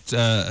sort of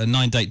a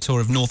 9-date tour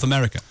of North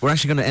America. We're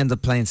actually going to end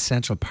up playing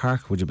Central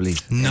Park, would you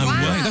believe? No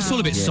Wow. way. That's all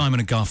a bit Simon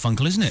and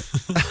Garfunkel, isn't it?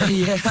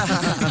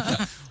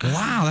 yeah.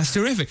 Wow, that's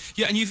terrific.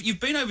 Yeah, and you've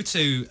been over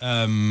to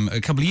a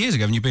couple of years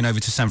ago, and you've been over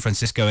to San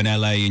Francisco and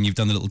LA, and you've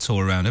done the little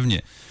tour around, haven't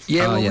you?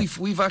 Yeah, Oh, well, yeah.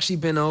 we've actually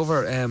been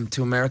over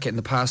to America in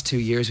the past 2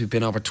 years. We've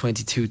been over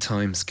 22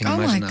 times. Can you Oh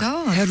my imagine that?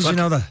 God. How did you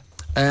know that?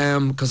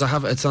 Because I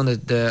have it's on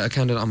the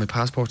account on my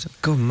passport.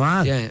 Good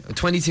man. Yeah,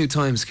 22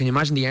 times. Can you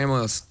imagine the air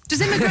miles? Does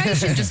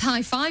immigration just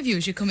high five you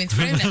as you're coming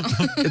through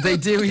now? They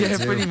do,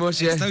 yeah, pretty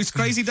much, yeah. Those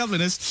crazy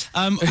Dubliners.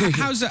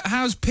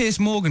 How's Piers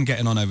Morgan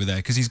getting on over there?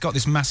 Because he's got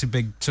this massive,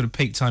 big sort of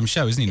peak time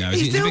show, isn't he? Now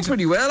He's is he doing big-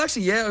 pretty well,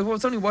 actually. Yeah, I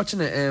was only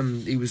watching it.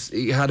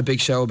 He had a big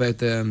show about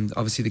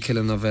obviously the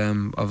killing of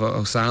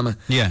Osama.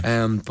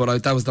 Yeah.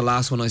 But that was the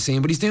last one I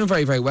seen. But he's doing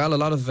very, very well. A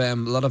lot of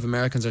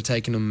Americans are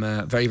taking him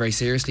very, very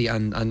seriously,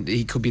 and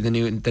he could be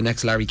the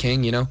next Larry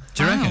King. You know.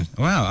 Do you reckon?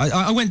 Wow.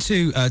 I went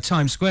to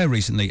Times Square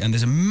recently, and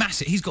there's a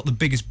massive. He's got the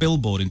biggest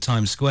billboard in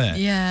Times Square.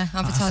 Yeah,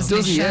 advertising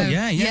Does his he? show.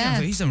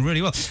 Yeah. He's done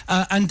really well.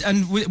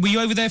 And were you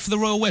over there for the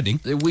royal wedding?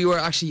 We were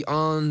actually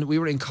we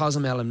were in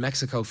Cozumel in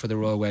Mexico for the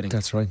royal wedding.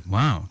 That's right.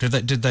 Wow.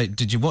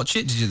 Did you watch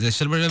it? Did they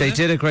celebrate over They there?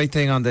 did a great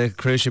thing on the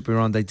cruise ship we were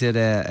on. They did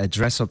a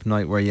dress-up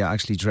night where you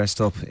actually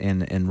dressed up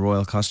in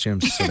royal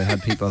costumes. So they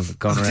had people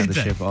going around the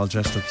they? ship all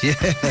dressed up. Yeah,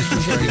 it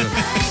was very good.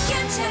 Mike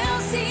and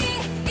Chelsea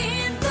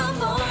in the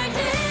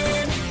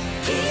morning.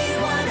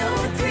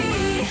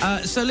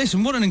 E103. So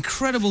listen, what an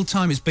incredible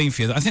time it's been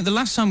for you. I think the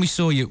last time we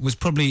saw you was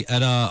probably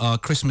at our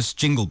Christmas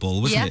Jingle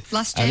Ball, wasn't Yeah, it?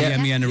 last At year,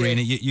 the yeah. MEN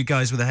Arena. You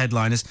guys were the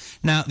headliners.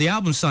 Now, the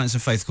album Science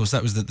and Faith, of course,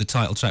 that was the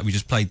title track we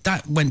just played.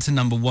 That went to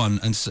number 1.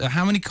 And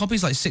how many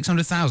copies? Like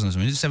 600,000 or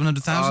something? Is it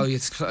 700,000?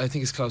 Oh, I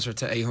think it's closer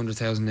to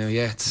 800,000 now.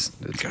 Yeah, it's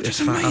that's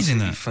amazing. amazing,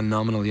 that.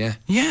 Phenomenal. Yeah.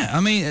 Yeah,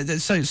 I mean,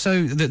 so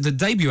the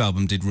debut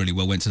album did really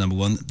well, went to number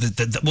 1.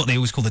 What they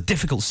always call the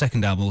difficult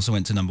second album also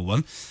went to number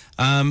 1.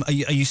 Are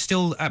you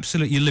still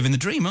absolutely, you're living the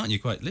dream, aren't you,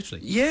 quite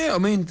literally? Yeah, I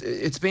mean,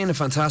 it's been a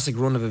fantastic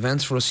run of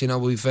events for us. You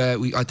know,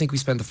 I think we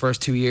spent the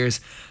first 2 years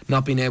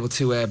not being able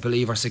to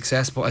believe our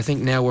success, but I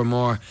think now we're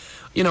more,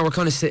 you know, we're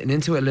kind of sitting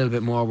into it a little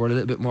bit more. We're a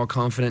little bit more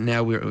confident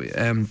now.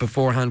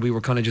 Beforehand, we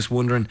were kind of just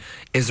wondering,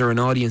 is there an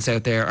audience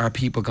out there? Are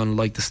people going to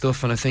like the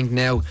stuff? And I think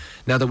now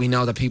that we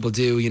know that people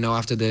do, you know,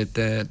 after the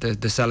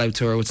sellout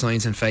tour with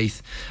Science and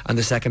Faith and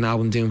the second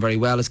album doing very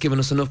well, it's given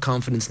us enough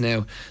confidence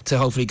now to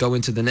hopefully go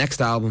into the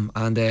next album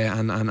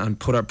and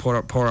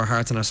pour our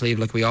hearts on our sleeve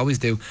like we always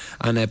do,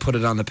 and put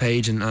it on the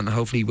page, and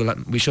hopefully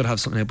we should have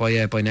something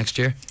out by next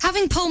year.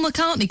 Having Paul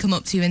McCartney come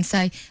up to you and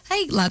say,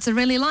 "Hey lads, I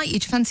really like you.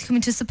 Do you fancy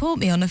coming to support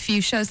me on a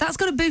few shows?" That's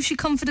got to boost your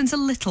confidence a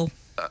little.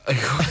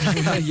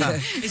 Yeah.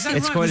 Is that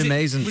It's right? quite Was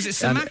amazing. Was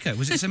it And- Samaka?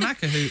 Was it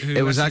Samaka who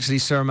It was actually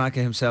Sir Macca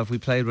himself. We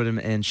played with him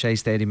in Shea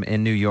Stadium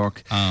in New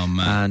York. Oh,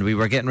 man. And we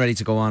were getting ready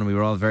to go on. We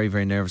were all very,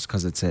 very nervous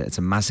because it's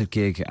a massive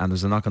gig, and there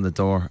was a knock on the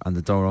door, and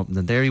the door opened,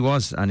 and there he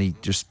was, and he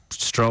just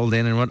strolled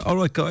in and went, "All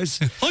right, guys."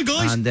 Hi,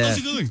 guys. And, How's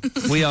it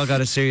going? we all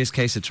got a serious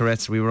case of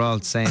Tourette's. We were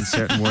all saying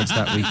certain words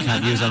that we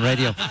can't use on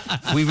radio.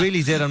 We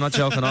really did. I'm not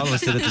joking. All of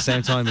us did at the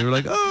same time. We were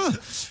like, "Oh!"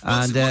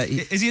 And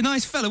Is he a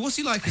nice fella? What's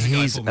he like as a guy,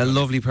 he's Paul a McCartney?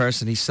 lovely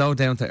person. He's so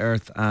down to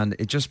earth, and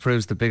it just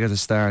proves the bigger the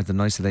star, the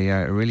nicer they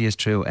are. It really is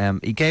true.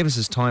 He gave us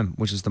his time,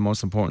 which is the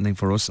most important thing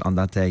for us on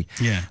that day.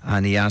 Yeah.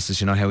 And he asked us,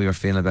 you know, how we were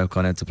feeling about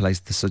going out to play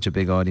to such a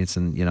big audience,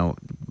 and you know,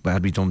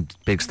 had we done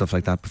big stuff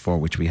like that before,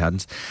 which we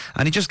hadn't.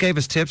 And he just gave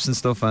us tips and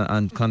stuff,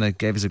 and kind of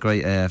gave us a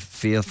great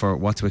feel for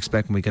what to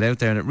expect when we get out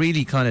there. And it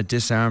really kind of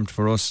disarmed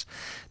for us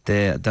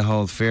the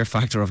whole fear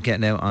factor of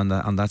getting out on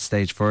that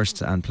stage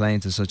first and playing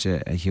to such a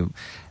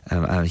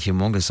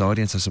humongous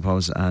audience, I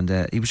suppose.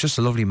 And he was just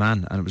a lovely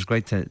man, and it was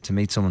great to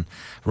meet someone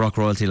rock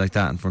royalty like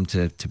that, and for him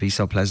to be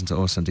so pleasant to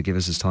us and to give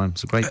us his time.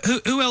 So great.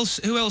 Who else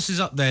is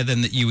up there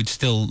then that you would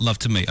still love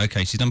to meet?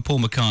 Okay, so you've done Paul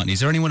McCartney. Is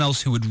there anyone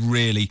else who would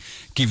really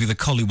give you the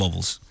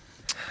collywobbles?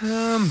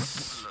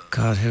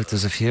 God,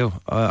 there's a few.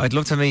 I'd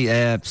love to meet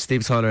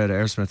Steve Tyler at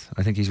Aerosmith.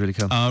 I think he's really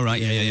cool. Oh, right,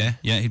 yeah.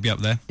 Yeah, he'd be up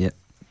there. Yeah.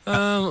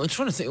 I'm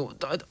trying to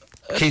think.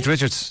 Keith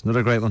Richards,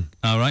 another great one.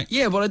 All right.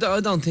 Yeah, but I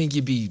don't think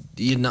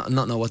you'd not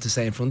know what to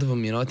say in front of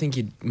him. You know, I think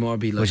you'd more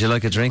be like. Would you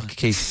like a drink,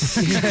 Keith?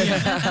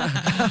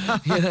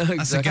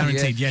 That's a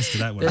guaranteed yes to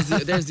that one.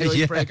 There's the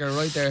icebreaker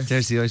right there.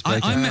 There's the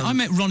icebreaker. I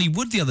met Ronnie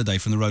Wood the other day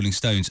from the Rolling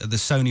Stones at the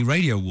Sony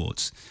Radio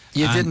Awards.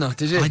 You And did not,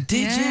 did you? I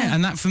did, yeah.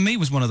 And that for me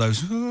was one of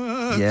those.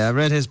 Yeah, I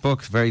read his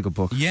book. Very good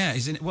book. Yeah,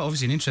 well,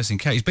 obviously an interesting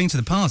case. He's been to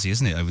the party,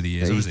 isn't it, over the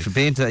years? Yeah, he's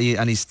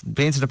obviously. he's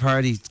been to the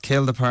party,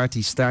 killed the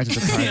party, started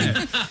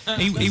the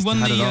party. He won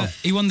had it all.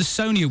 he won the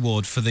Sony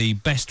Award for the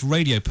best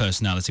radio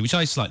personality, which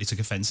I slightly took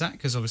offence at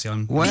because obviously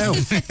I'm Wow.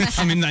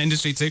 I'm in that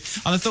industry too.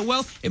 And I thought,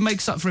 well, it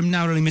makes up for him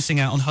narrowly missing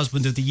out on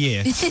Husband of the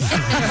Year.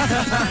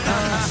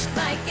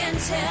 Mike and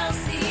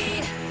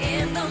Chelsea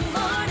in the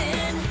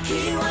morning.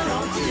 Key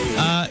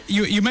 102.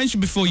 You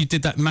mentioned before you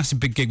did that massive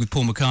big gig with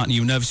Paul McCartney.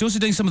 You were nervous. You're also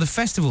doing some of the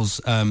festivals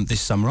this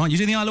summer, aren't you?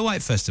 You're doing the Isle of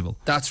Wight Festival.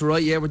 That's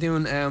right. Yeah, we're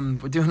doing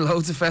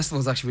loads of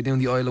festivals. Actually, we're doing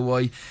the Isle of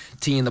Wight,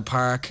 Tea in the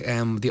Park,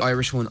 the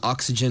Irish one,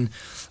 Oxygen,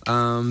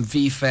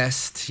 V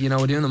Fest. You know,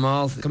 we're doing them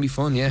all. It can be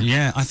fun. Yeah.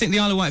 Yeah, I think the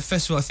Isle of Wight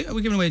Festival, I think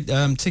we're giving away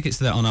tickets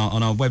to that on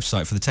our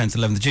website for the 10th,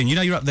 11th of June. You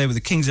know, you're up there with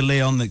the Kings of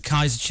Leon, the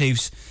Kaiser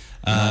Chiefs,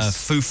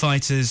 Foo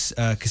Fighters,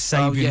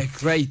 Kasabian. Oh yeah,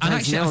 great. And Thanks.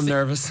 actually, Now I'm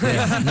nervous.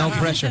 No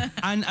pressure.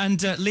 And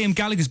Liam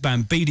Gallagher's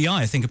band BDI,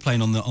 I think, are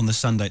playing on the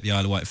Sunday at the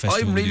Isle of Wight Festival.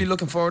 I'm with really you.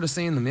 looking forward to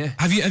seeing them. Yeah.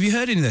 Have you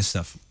heard any of their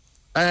stuff?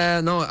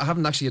 No, I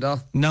haven't actually at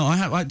all. No, I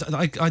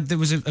have. There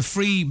was a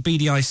free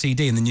BDI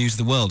CD in the News of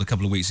the World a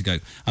couple of weeks ago,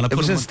 and I put It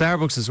was it in on.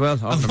 Starbucks as well.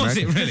 Oh, was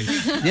it really?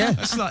 Yeah.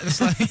 That's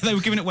like they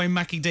were giving it away in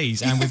Mackie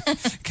D's and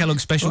with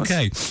Kellogg's Special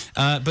K.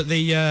 But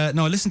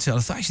no, I listened to it. I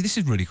thought actually this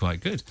is really quite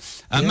good.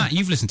 Matt,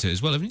 you've listened to it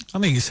as well, haven't you? I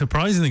think it's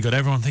surprisingly good.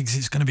 Everyone thinks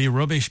it's going to be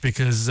rubbish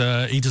because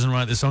he doesn't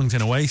write the songs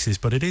in Oasis,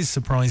 but it is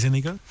surprisingly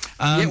good.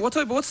 Yeah.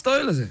 What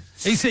style is it?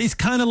 It's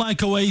kind of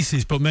like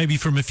Oasis, but maybe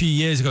from a few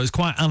years ago. It's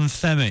quite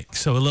anthemic,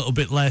 so a little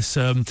bit less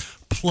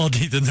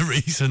ploddy than the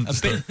recent A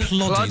stuff. bit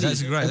ploddy.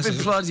 That's great. A bit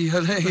ploddy.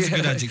 That's a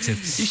good adjective.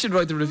 You should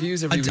write the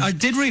reviews every week. I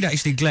did read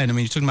actually, Glenn. I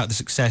mean, you're talking about the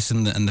success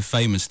and the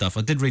fame and stuff.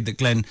 I did read that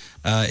Glenn,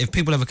 if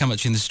people ever come up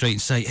to you in the street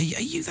and say,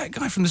 "Are you that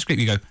guy from the script?"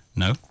 You go,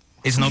 "No,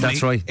 it's not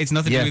That's me. right. It's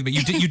nothing Yeah. to do with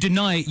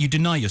me." You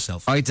deny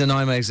yourself. I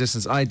deny my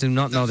existence. I do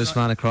not know this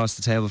man across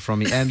the table from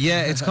me.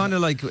 Yeah, it's kind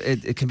of like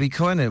it can be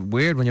kind of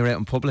weird when you're out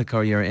in public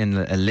or you're in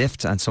a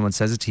lift and someone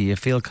says it to you. You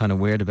feel kind of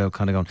weird about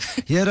kind of going,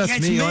 "Yeah, that's Yeah,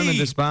 it's me. I'm in me.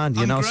 this band."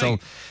 You I'm know, great. so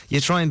you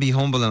try and be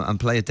humble and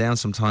play it down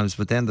sometimes,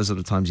 but then there's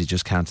other times you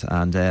just can't.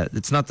 And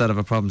it's not that I have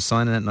a problem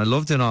signing it, and I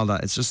love doing all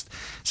that. It's just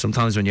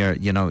sometimes when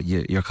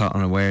you're caught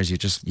unawares, you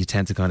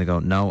tend to kind of go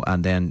no,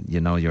 and then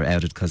you're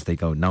outed because they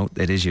go no,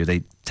 it is you.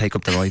 They take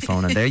up their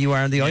iPhone and there you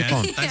are on the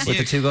iPhone that's with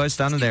you. the two guys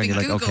standing there, and you're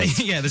like, Google. okay.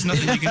 Yeah, there's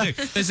nothing you can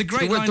do. There's a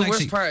great The line worst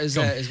actually. part is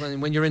Go on.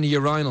 when you're in a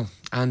urinal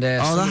and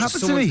that happened to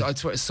someone, me. I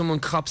swear, someone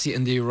cops you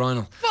in the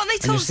urinal. What, they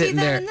and you're told you sitting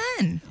there and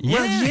then?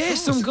 Well, Yeah, yeah, of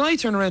some guy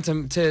turned around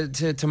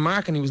to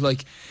Mark and he was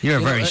like, You're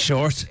you know, very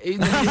short. he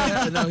said,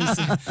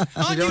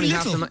 you you're only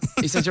half little?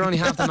 he said, you're only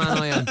half the man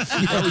I am.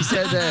 No,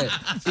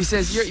 he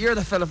says, you're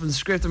the fella from the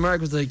script. And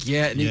Mark was like,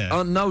 yeah. And Yeah.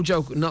 oh, no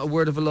joke, not a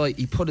word of a lie.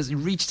 He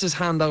reached his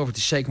hand over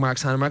to shake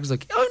Mark's hand. And Mark was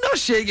like, I'm not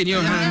shaking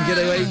your hand,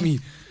 get away from me.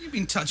 You've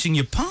been touching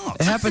your parts.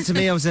 It happened to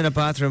me. I was in a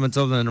bathroom in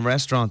Dublin in a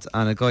restaurant,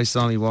 and a guy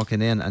saw me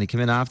walking in, and he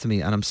came in after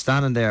me, and I'm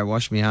standing there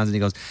washing my hands, and he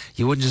goes,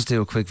 "You wouldn't just do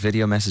a quick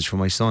video message for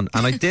my son?"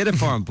 And I did it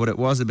for him, but it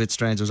was a bit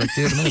strange. I was like,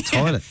 "Dude, I'm in the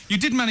toilet." You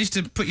did manage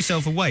to put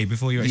yourself away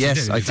before you actually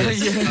Yes, did. I did.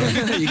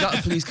 Yeah. You got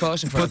a police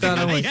caution for Put that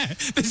that. away. Yeah,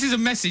 this is a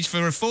message for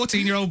a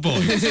 14-year-old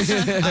boy.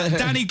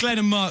 Danny, Glenn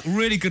and Mark,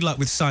 really good luck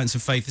with Science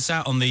of Faith. It's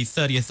out on the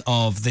 30th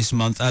of this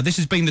month. This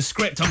has been The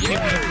Script. I'm Keith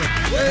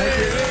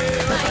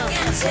Whitford.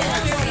 Mike and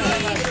Chelsea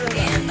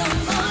in the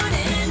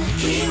morning.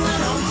 Key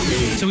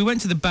 102. So we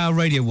went to the Bow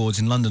Radio Awards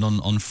in London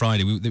on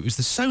Friday. It was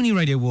the Sony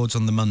Radio Awards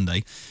on the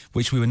Monday,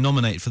 which we were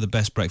nominated for the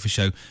Best Breakfast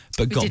Show,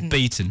 but got didn't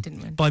beaten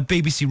win. by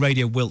BBC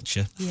Radio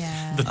Wiltshire.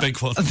 Yeah. The big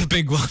one. The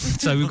big one.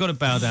 So we've got to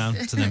bow down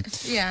to them.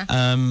 Yeah.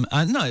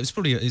 And no, it's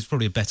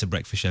probably a better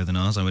breakfast show than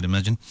ours, I would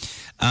imagine.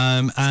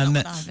 And not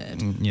what I've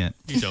heard. yeah.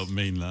 You don't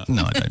mean that.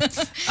 No, I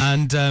don't.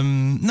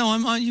 And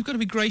no, you've got to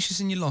be gracious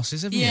in your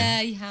losses, haven't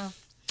Yeah, you have. you?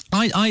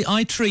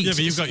 I treat. Yeah, but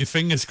you've got your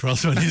fingers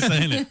crossed when you're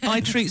saying it.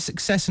 I treat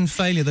success and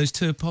failure, those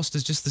two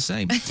imposters, just the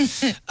same.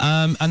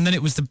 And then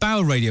it was the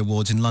Bow Radio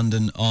Awards in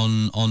London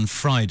on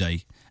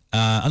Friday,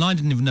 and I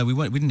didn't even know we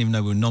didn't even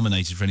know we were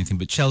nominated for anything.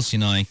 But Chelsea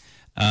and I,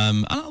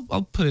 and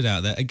I'll put it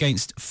out there,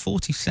 against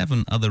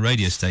 47 other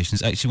radio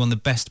stations, actually won the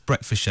Best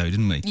Breakfast Show,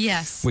 didn't we?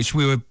 Yes. Which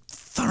we were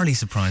thoroughly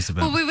surprised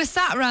about. Well, we were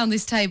sat around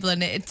this table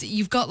and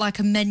you've got like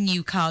a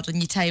menu card on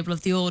your table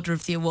of the order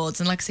of the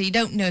awards, and like I say, you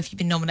don't know if you've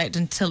been nominated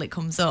until it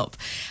comes up.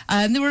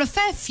 There were a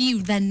fair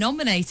few then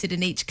nominated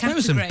in each there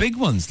category. were some big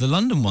ones, the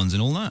London ones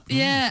and all that.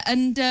 Yeah,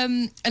 and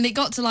it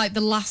got to like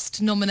the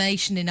last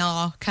nomination in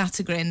our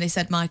category, and they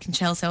said Mike and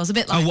Chelsea. I was a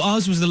bit like, Oh, well,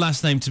 ours was the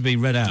last name to be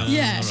read out.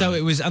 Yeah. So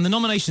it was, and the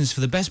nominations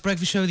for the Best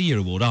Breakfast Show of the Year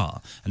award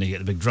are, and you get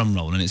the big drum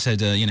roll, and it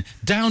said,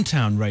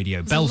 Downtown Radio,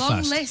 a Belfast.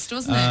 long list,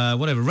 wasn't it?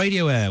 Whatever,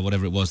 Radio Air,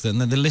 whatever it was. And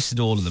and they listed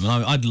all of them,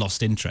 and I'd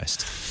lost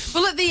interest.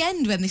 Well, at the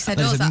end when they said,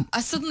 There's "Oh,"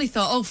 I suddenly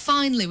thought, "Oh,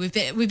 finally we've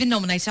been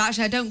nominated."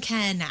 Actually, I don't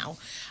care now.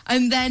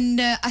 And then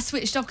I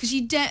switched off because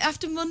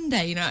after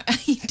Monday, you know,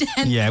 you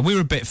daren't. Yeah, we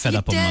were a bit fed you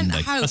up on daren't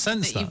Monday. hope I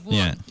sensed that. you've won,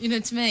 Yeah. You know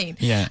what I mean?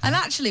 Yeah. And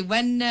actually,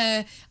 when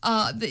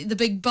the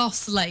big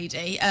boss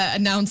lady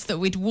announced that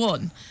we'd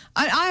won,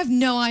 I have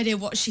no idea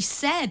what she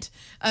said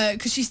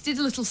because she did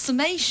a little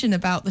summation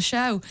about the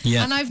show.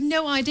 Yeah. And I have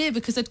no idea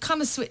because I'd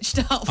kind of switched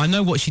off. I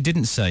know what she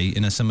didn't say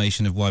in a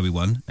summation of why we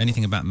won.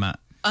 Anything about Matt.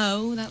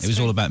 Oh, that's It was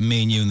true. all about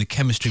me and you and the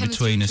chemistry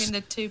between us.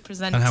 the two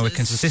presenters. And how we're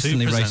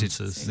consistently Two rated.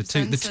 presenters. The two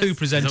Is that what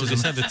presenters, you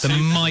said?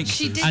 the Mike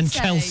She did and say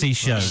Chelsea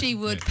show. She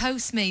would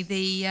post me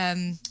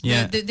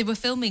Yeah. they were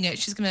filming it.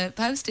 She's going to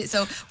post it,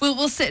 so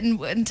we'll sit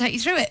and take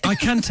you through it. I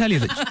can tell you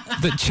that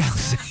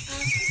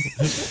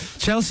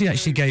Chelsea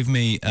actually gave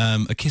me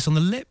a kiss on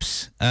the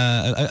lips,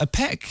 a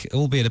peck,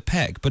 albeit a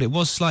peck, but it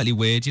was slightly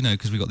weird, you know,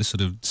 because we got this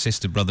sort of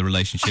sister-brother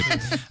relationship.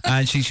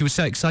 And she was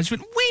so excited. She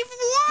went,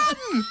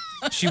 "We've won!"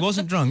 She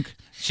wasn't drunk.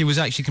 She was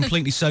actually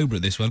completely sober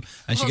at this one,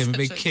 and she gave me a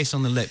big Wasn't she? kiss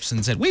on the lips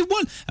and said, "We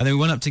won!" And then we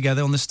went up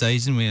together on the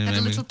stage and we Had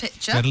a little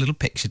picture. We had a little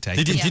picture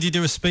taken. Did you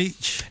do a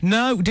speech?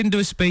 No, we didn't do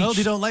a speech. Oh,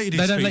 they don't let you do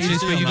They don't let you do a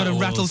speeches, speech. do You've got they? to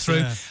rattle Awards,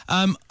 through.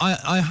 yeah.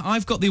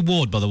 I've got the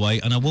award, by the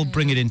way, and I will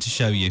bring it in to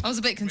show you. I was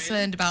a bit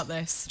concerned about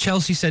this.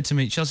 Chelsea came up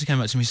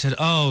to me and said,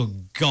 "Oh,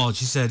 God,"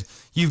 she said,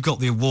 "you've got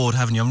the award,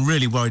 haven't you? I'm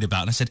really worried about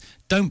it." And I said,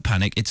 "Don't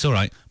panic, it's all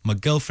right. My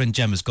girlfriend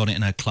Gemma's got it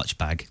in her clutch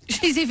bag."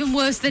 She's even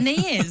worse than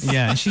he is.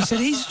 Yeah, and she said,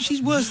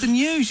 she's worse than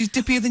you. She's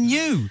dippier than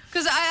you.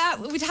 Because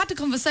we'd had a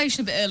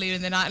conversation a bit earlier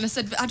in the night, and I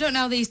said, I don't know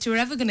how these two are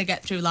ever going to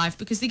get through life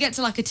because they get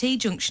to like a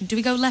T-junction. Do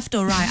we go left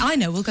or right? I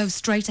know, we'll go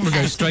straight ahead.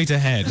 We'll go straight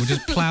ahead. We'll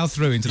just plough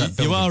through into that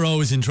building. You are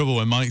always in trouble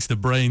when Mike's the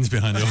brains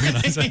behind the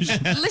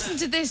organisation. Listen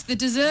to this. The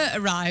dessert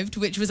arrived,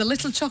 which was a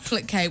little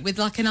chocolate cake with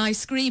like an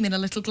ice cream in a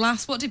little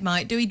glass. What did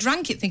Mike do? He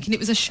drank it thinking it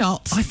was a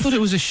shot. I thought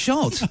it was a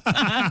shot.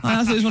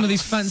 I thought it was one of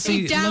these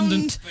fancy He downed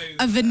London...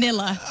 a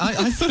vanilla.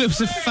 I thought it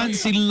was a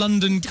fancy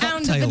London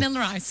Downed a cocktail.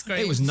 vanilla ice cream.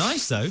 It was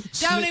nice, though.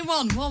 Down in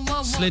one.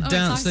 Slid Oh,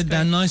 down, it's ice slid cream.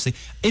 down nicely.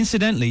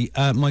 Incidentally,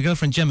 my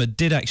girlfriend Gemma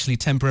did actually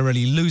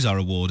temporarily lose our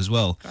award as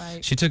well.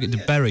 Right. She took it to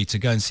Bury to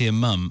go and see her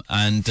mum,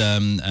 and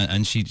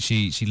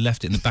she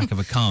left it in the back of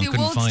a car and The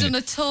couldn't award's find done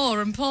it. a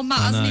tour, and poor Matt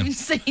I hasn't know. even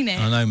seen it.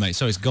 I know, mate.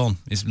 So it's gone.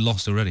 It's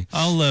lost already.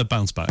 I'll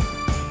bounce back.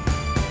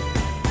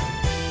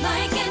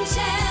 Mike and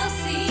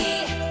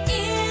Chelsea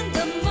in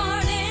the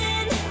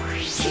morning.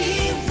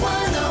 Key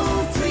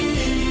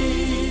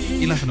 103.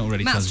 You're laughing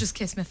already, Matt's Chelsea. just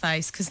kissed my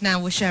face because now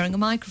we're sharing a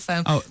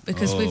microphone Oh.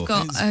 because we've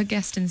got a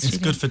guest in the It's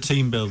studio. good for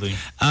team building.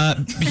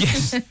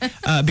 Yes,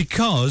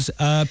 because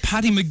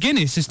Paddy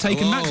McGuinness has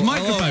taken Mac's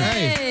microphone.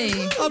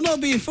 Hey, I'm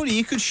not being funny.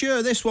 You could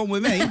share this one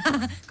with me.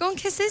 go and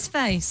kiss his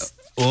face.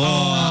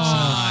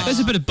 There's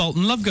a bit of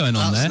Bolton love going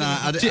on there.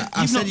 I You've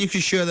said not- you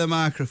could share the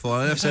microphone.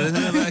 I never said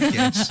anything about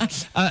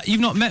kids. You've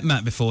not met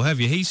Matt before,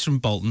 have you? He's from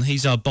Bolton.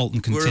 He's our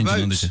Bolton contingent on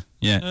Whereabouts? this.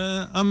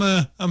 Yeah. I'm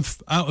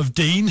out of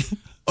Dean.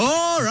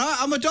 All right,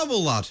 I'm a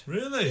double lad.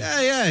 Really?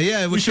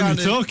 Yeah. We should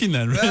be talking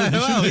then, really.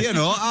 Well, you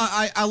know,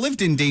 I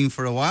lived in Dean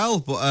for a while,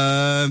 but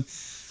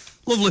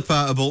lovely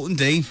part of Bolton,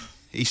 Dean.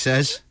 He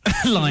says.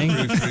 Lying.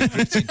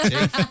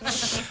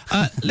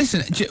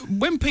 Listen,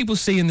 when people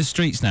see you in the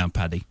streets now,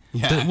 Paddy,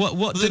 what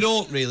But they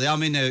don't really.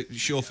 I'm in a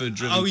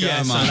chauffeur-driven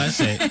car, so man.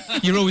 that's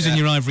it. You're always in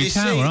your ivory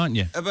tower, see, aren't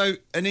you? About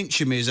an inch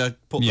of me as I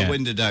put Yeah. the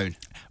window down.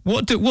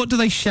 What do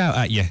they shout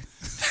at you?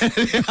 Can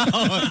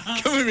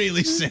we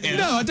really say that?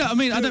 No, I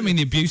don't mean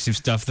the abusive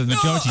stuff that the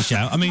majority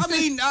shout. I mean,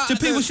 do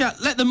people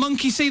shout, "Let the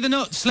monkey see the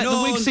nuts, let the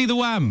No, wig see the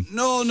wham"?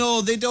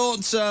 No, they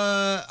don't.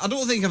 I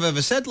don't think I've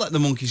ever said let the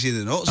monkey see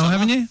the nuts. Oh,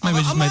 haven't you? Maybe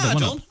I just made that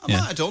one up. I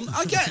might have done.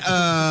 I get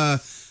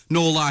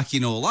no likey,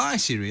 no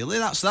licey, really.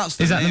 That's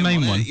the Is that the name main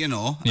on it, one? you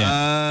know.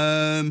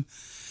 Yeah.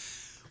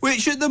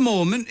 Which at the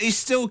moment is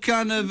still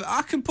kind of,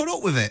 I can put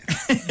up with it.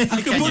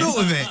 I can put up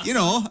with it, you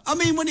know. I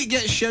mean, when it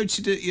gets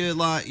shouted at you,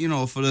 like, you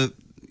know, for the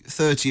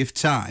 30th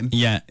time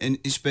in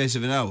space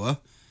of an hour,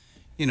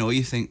 you know,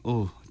 you think,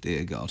 oh,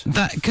 dear God.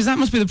 Because that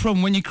must be the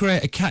problem when you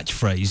create a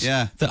catchphrase.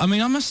 Yeah. I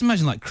must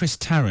imagine like Chris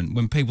Tarrant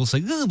when people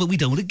say, "Oh, but we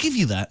don't want to give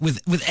you that with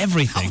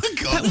everything." Oh,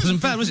 God. That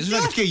wasn't bad, was it?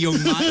 Like a young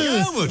man,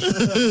 yeah, I would.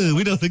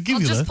 We don't want to give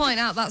I'll you just that. point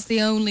out that's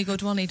the only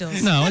good one he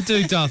does. No, I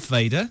do Darth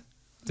Vader.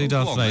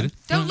 Darth on, Vader.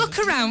 Don't look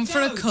around for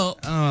a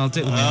cup. Oh, I'll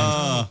do it with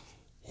my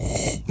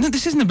hands. No,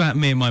 this isn't about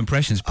me and my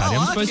impressions, Paddy.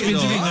 I'm supposed to be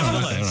interviewing.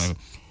 No, okay, all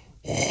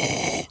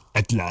right.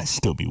 At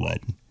last, Obi-Wan.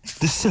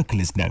 The circle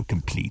is now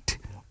complete.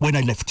 When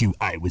I left you,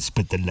 I was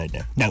but the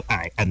learner. Now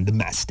I am the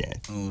master.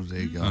 Oh,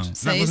 dear God.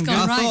 So he's I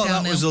gone right thought that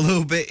downhill. was a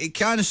little bit, it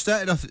kind of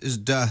started off as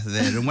Darth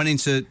Vader and went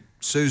into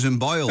Susan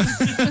Boyle,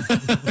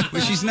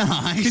 which is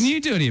nice. Can you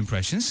do any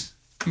impressions,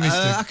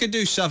 Mr.? I could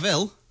do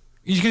Savile.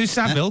 You're going to do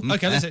Savile?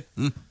 Okay, let's see.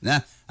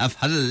 I've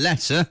had a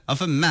letter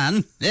of a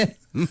man.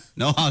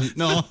 No. Nice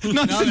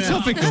and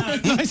topical.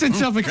 Nice and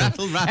topical.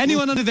 Rattle.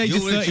 Anyone under the age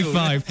of You're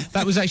 35,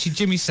 that was actually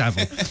Jimmy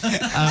Savile.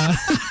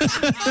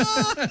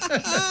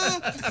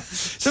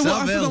 So what,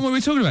 I forgot what we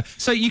were talking about.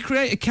 So you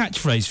create a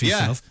catchphrase for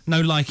yourself.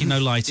 No liking, no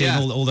lighting,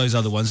 all those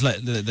other ones.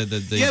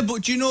 Yeah,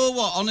 but do you know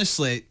what?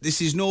 Honestly, this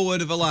is no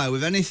word of a lie.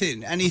 With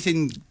anything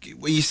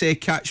when you say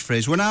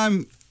catchphrase, when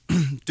I'm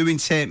doing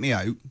Take Me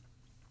Out,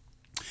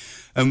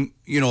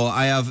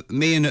 I have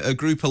me and a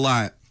group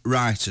of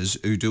writers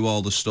who do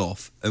all the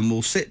stuff, and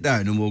we'll sit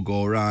down and we'll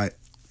go, right.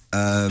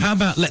 How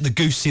about let the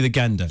goose see the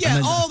gander?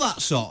 Yeah, all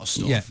that sort of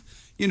stuff. Yeah.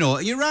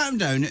 You write them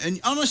down,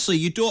 and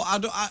honestly, I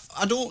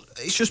don't.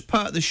 It's just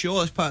part of the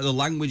show. It's part of the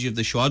language of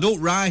the show. I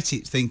don't write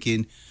it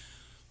thinking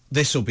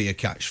this will be a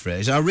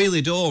catchphrase. I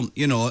really don't.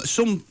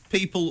 Some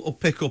people will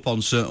pick up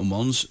on certain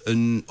ones,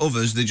 and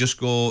others they just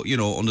go,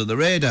 under the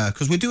radar,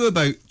 because we do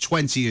about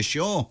 20 a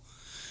show.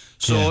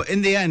 So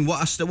in the end,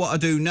 what I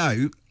do now,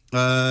 we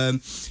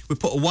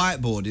put a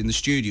whiteboard in the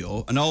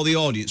studio, and all the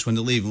audience, when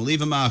they leave, will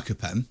leave a marker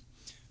pen,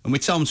 and we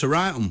tell them to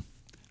write them.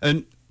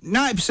 And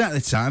 90% of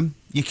the time,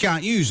 you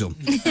can't use them.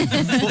 But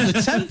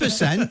the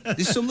 10%,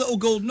 there's some little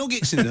gold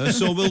nuggets in there,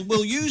 so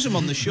we'll use them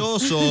on the show.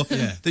 So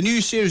the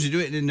new series, we're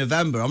doing it in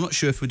November. I'm not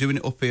sure if we're doing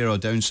it up here or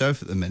down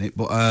south at the minute,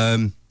 but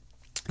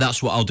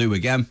that's what I'll do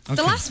again. Okay.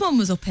 The last one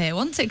was up here,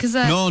 wasn't it? Because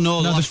no,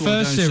 the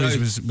first series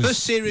was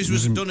first series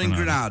was done in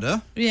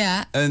Granada.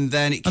 Yeah, and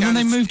then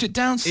they moved it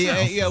down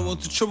south. Yeah. Well,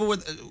 the trouble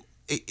with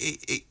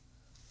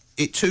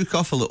it took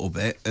off a little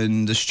bit,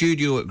 and the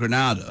studio at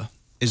Granada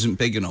isn't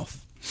big enough,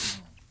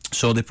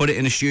 so they put it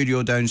in a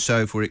studio down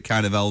south where it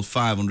kind of held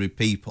 500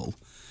 people.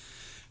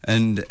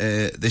 And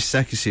this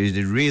second series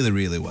did really,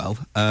 really well.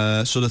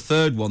 So the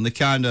third one,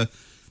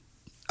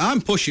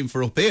 I'm pushing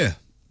for up here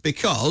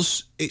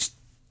because it's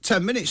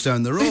 10 minutes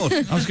down the road.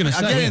 I was going to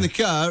say. I get in the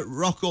car,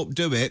 rock up,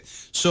 do it.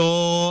 So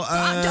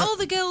all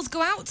the girls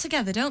go out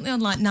together, don't they, on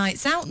like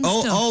nights out and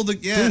stuff? There's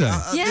been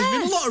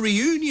a lot of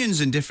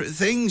reunions and different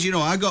things.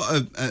 I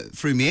got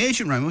through my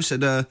agent round. I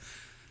said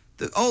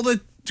all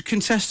the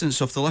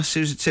contestants off the last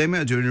series of Take Me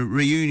Out doing a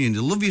reunion. They'd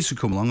love you to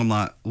come along. I'm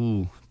like,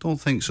 ooh, don't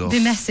think so. Be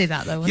messy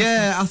that though.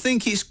 Yeah, I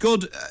think it's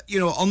good.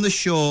 On the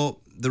show,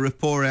 the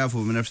rapport I have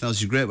with them and everything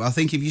else is great. But I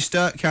think if you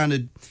start kind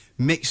of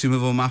mixing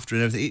with them after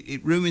and everything,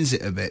 it ruins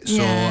it a bit.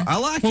 Yeah. So I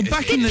like it. Did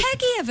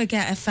Peggy ever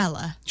get a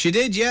fella? She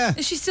did, yeah.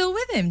 Is she still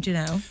with him, do you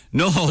know?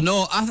 No.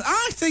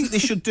 I think they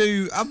should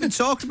do. I've been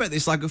talking about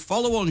this, like a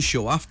follow-on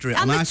show after it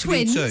and on the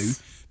ITV2.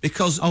 twins.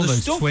 Because all the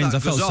those stuff twins, that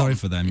I felt goes sorry on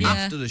for them.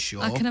 after the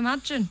show. I can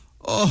imagine.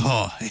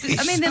 Oh,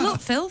 I mean, they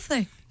look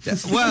filthy.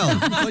 Well,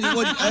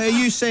 what, are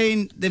you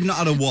saying they've not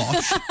had a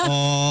wash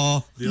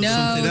or something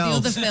else? The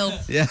other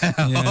filth. Yeah.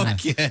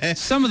 Okay.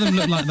 Some of them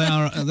look like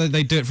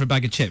they do it for a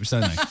bag of chips,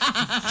 don't they? Do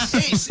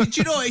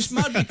you know, it's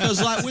mad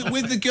because like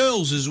with the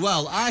girls as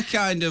well, I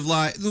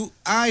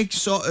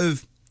sort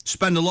of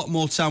spend a lot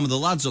more time with the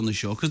lads on the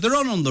show because they're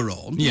on their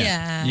own.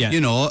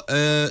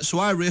 Yeah. So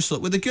I rehearse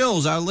with the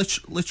girls. I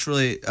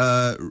literally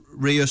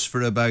rehearse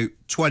for about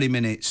 20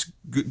 minutes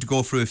to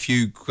go through a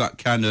few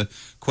kind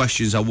of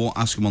questions I won't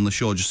ask them on the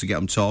show just to get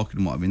them talking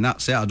and what I mean.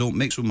 That's it. I don't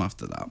mix with them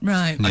after that.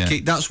 Right.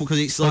 That's because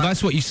it's like... Well,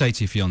 that's what you say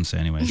to your fiancée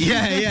anyway.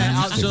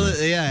 Yeah,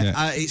 absolutely, yeah.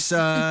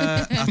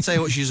 I'll tell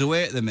you what, she's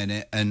away at the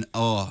minute and,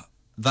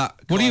 that...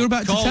 What are you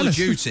about to tell us? Call of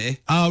Duty.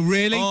 Oh,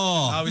 really?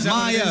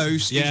 My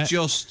house is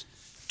just...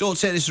 Don't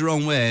take this the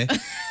wrong way.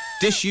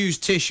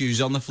 Disused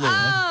tissues on the floor.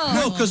 Oh.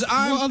 No, because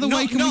I'm... What other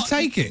way can we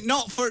take it?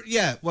 Not for Have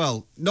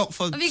you got a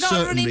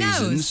certain runny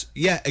reasons. nose?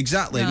 Yeah,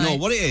 exactly. Right. No,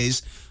 what it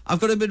is,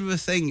 I've got a bit of a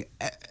thing.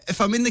 If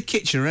I'm in the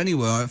kitchen or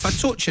anywhere, if I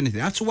touch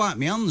anything, I have to wipe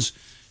my hands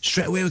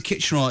straight away with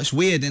kitchen roll. It's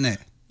weird, isn't it?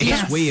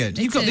 Yes, It's weird.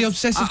 You've got the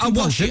obsessive I wash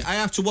compulsive. it. I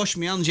have to wash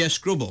my hands,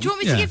 scrub them. Do you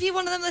want me to give you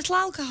one of them little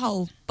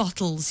alcohol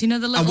bottles? You know,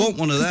 the I little... want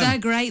one of them. They're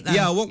great, though.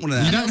 Yeah, I want one of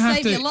them. You And don't it'll have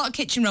save to... you a lot of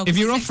kitchen roll. If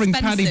you're 'cause it's offering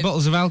Paddy expensive.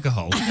 bottles of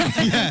alcohol,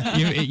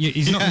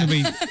 he's not going to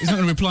be. He's not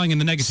going to be replying in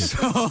the negative.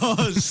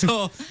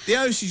 So the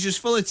house is just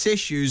full of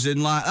tissues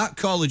and like that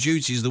Call of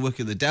Duty is the work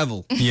of the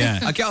devil. Yeah.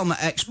 I get on the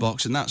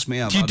Xbox and that's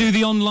me. Do you do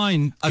the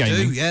online I do,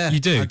 gaming? yeah. You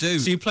do? I do.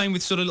 So you're playing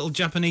with sort of little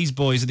Japanese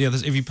boys and the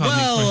others, if you pardon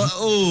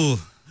Well,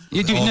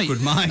 you do,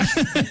 awkward Mike.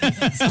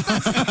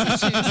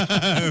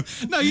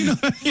 No, you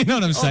know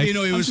what I'm saying. You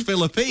know he was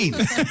Philippine.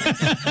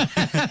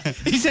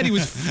 He said he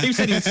was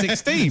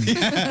 16.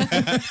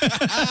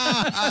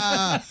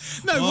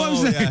 No,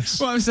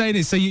 what I'm saying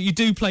is, so you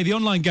do play the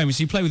online games.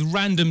 So you play with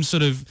random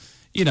sort of,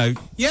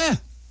 Yeah.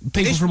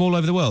 people from all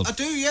over the world. I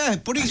do, yeah,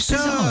 but it's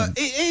bizarre.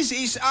 it is.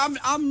 It's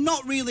I'm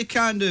not really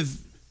kind of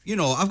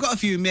I've got a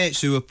few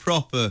mates who are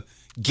proper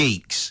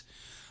geeks,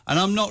 and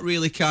I'm not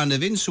really kind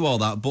of into all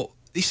that. But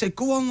they said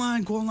go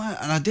online,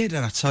 and I did,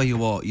 and I tell you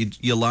what,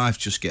 your life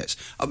just gets.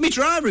 My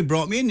driver he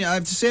brought me in. I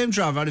have the same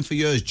driver I had him for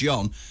years,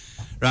 John.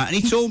 Right, and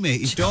he told me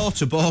his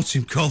daughter bought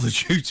him Call of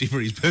Duty for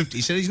his birthday.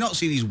 He said he's not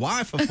seen his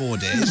wife for 4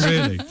 days.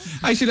 Really?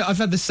 Actually, I've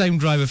had the same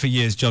driver for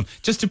years, John,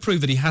 just to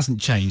prove that he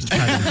hasn't changed.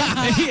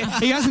 Paddy.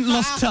 he hasn't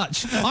lost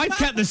touch. I've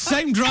kept the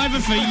same driver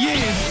for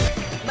years.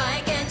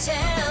 Mike and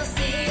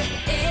Chelsea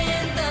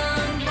in the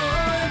morning.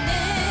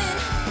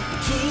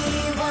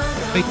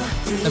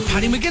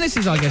 Paddy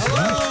McGuinness's, I guess.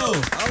 Hello.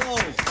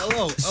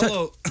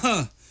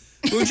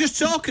 We were just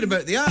talking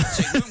about the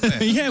Arctic, weren't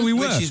we? Yeah, we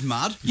were. Which is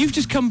mad. You've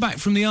just come back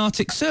from the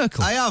Arctic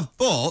Circle. I have,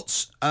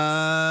 but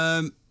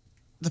the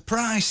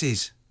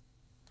prices.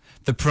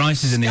 The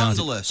prices in the Arctic.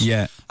 Scandalous.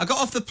 Yeah. I got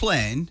off the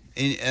plane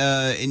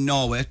in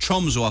Norway,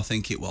 Tromsø, I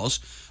think it was.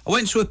 I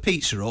went to a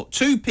pizza hut,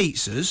 2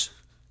 pizzas,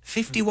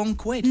 51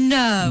 quid.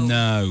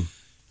 No.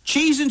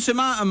 Cheese and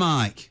tomato,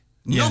 Mike.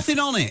 Yeah. Nothing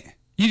on it.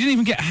 You didn't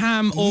even get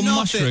ham or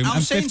Nothing. mushroom. I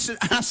said to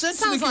the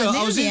Sounds girl, like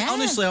I was me, yeah.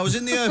 honestly, I was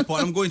in the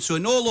airport. I'm going to a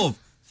no love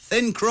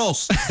thin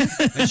crust,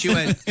 and she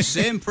went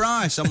same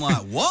price. I'm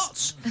like,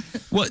 what?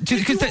 What?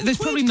 Because there's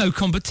probably no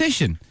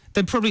competition.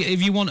 They're probably,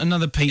 if you want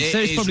another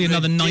pizza, it's probably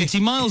another 90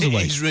 miles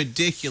away. It's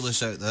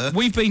ridiculous out there.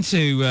 We've been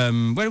to,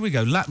 where did we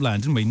go?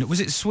 Lapland, didn't we?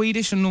 Was it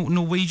Swedish or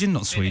Norwegian?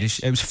 Not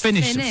Swedish. It was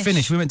Finnish.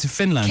 Finnish. We went to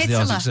Finland for the Kittila.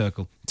 Arctic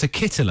Circle. To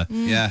Kittila.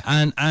 Yeah.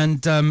 And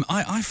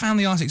I found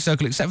the Arctic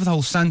Circle, except for the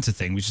whole Santa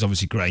thing, which is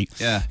obviously great,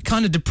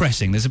 kind of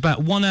depressing. There's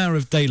about 1 hour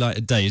of daylight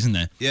a day, isn't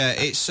there? Yeah,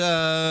 it's,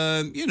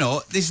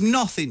 there's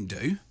nothing to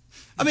do.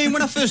 I mean,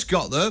 when I first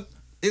got there,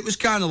 it was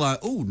kind of like,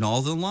 oh,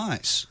 Northern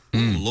Lights.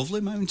 Ooh, lovely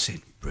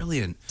mountain.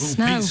 Brilliant.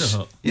 Snow. Pizza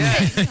Hut.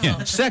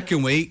 Yeah.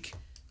 Second week,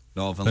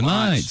 Northern The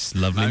Lights. Lights,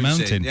 lovely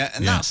mountain. Yeah,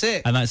 and that's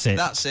it. And that's it.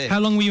 That's it. How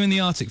long were you in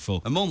the Arctic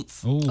for? A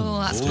month. Oh,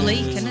 that's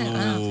bleak, isn't it?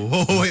 That?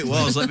 Oh, it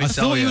was, let me I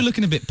tell thought you were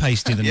looking a bit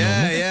pasty than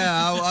normal.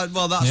 Yeah.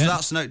 Well, that's Yeah.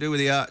 that's nothing to do with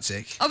the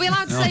Arctic. Are we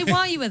allowed to say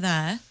why you were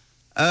there?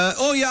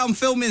 I'm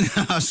filming.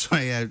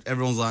 Sorry,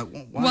 everyone's like,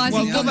 Why has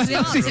he gone to the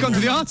Arctic? He's gone to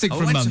the Arctic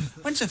for a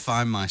month. Went to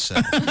find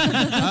myself.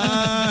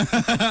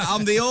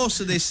 I'm the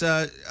host of this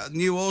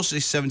new host of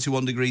this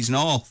 71 Degrees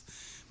North,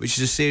 which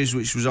is a series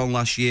which was on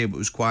last year, but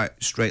was quite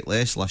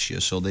straight-laced last year.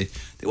 So they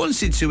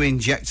wanted to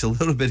inject a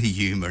little bit of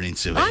humour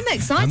into it. I'm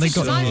excited And they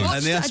got because I it. watched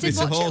And they it. I asked me did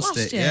to watch host it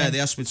last it. year. Yeah, they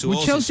asked me to Well,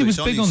 host it. Chelsea so was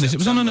it's big in on this. It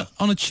was September.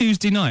 on a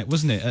Tuesday night,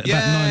 wasn't it? At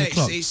about 9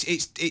 o'clock.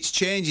 It's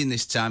changing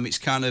this time. It's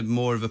kind of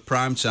more of a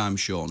prime time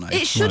show now.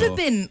 It should have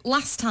been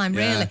last time,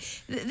 really.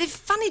 They've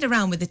fannied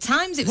around with the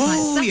times. It was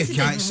Whoa, like you Saturday.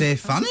 can't say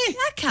funny.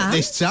 I can.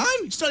 This time?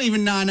 It's not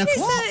even 9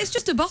 o'clock. It's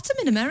just a bottom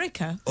in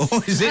America.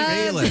 Oh, is it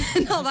really?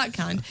 Not that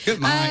kind.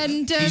 Good Mike.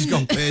 And, He's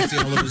gone pasty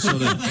all of a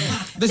sudden.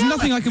 There's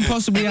nothing I can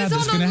possibly It add was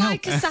that's on going to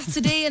like help. a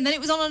Saturday, and then it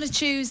was on a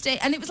Tuesday,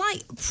 and it was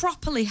like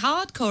properly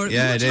hardcore. It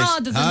Yeah, was it much is.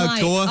 harder than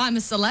Hardcore. like I'm a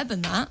celeb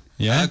and that.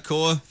 Yeah.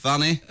 Hardcore,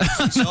 funny.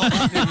 It's all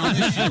happening on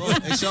this show.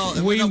 It's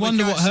all, We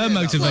wonder what her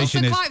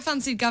motivation Well, I is. quite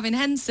fancied Gavin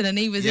Henson, and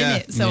he was Yeah.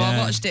 in it, so I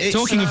Yeah. watched it. It's,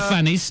 Talking of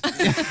fannies,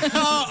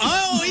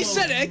 Oh, he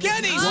said it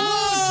again.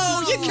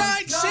 Whoa, you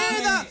can't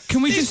say that.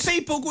 Can we These just-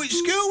 people go to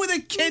school with their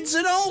kids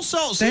and all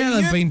sorts. They'll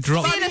You have been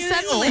dropped. Be an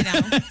assembly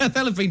now.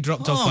 They'll have been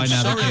dropped Oh, off by I'm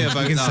now. sorry they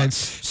about can that.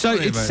 say. So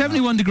Sorry it's about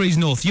 71 degrees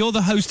north. You're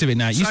the host of it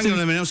now. You Hang on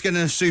a minute, I was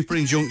getting a super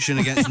injunction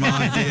against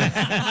my idea.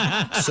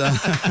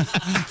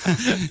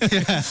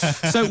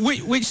 So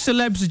which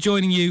celebs are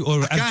joining you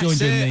or have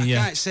joined in the?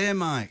 I can't say,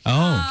 Mike. Oh.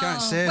 I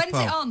can't say. When's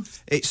pal. it on?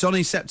 It's on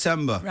in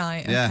September.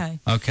 Right, Yeah.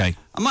 okay. Okay.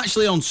 I'm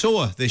actually on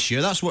tour this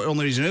year. That's what the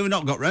only reason we've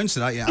not got round to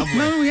that yet, have we?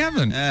 No, we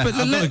haven't. Yeah, But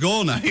I've got to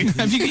go now. You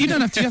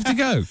don't have to. You have to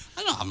go.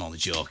 I'm only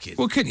joking.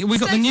 Well, we've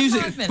got Stay the for news.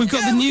 5 minutes. We've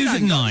got the news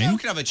at Yeah, 9. we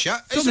can have a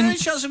chat. Got Is there the- any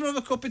chance of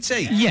another cup of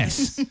tea?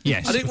 Yes.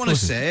 Yes. I didn't of want to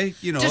course. say,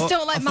 Just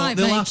don't let I thought Mike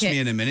they'll make ask it. me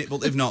in a minute,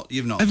 but you've not.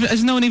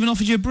 Has no one even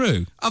offered you a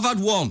brew? I've had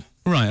one.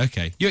 Right.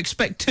 Okay. You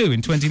expect 2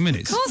 in 20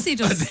 minutes. Of course he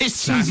does.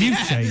 This time, Jeez, you've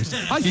changed.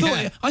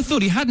 I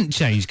thought he hadn't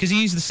changed because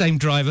he used the same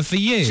driver for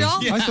years.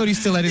 John? I thought he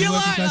still had his You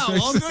working like that class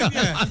one, race. don't you?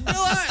 You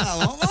like that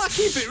one? Well, I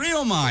keep it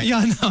real, Mike. Yeah,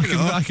 I know.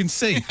 I can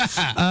see.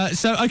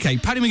 So, okay,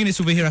 Paddy McGuinness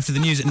will be here after the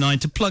news at 9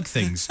 to plug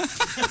things,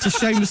 to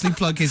shamelessly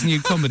plug his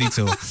new comedy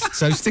tour.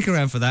 So stick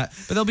around for that.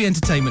 But there'll be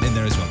entertainment in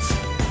there as well.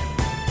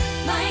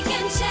 Mike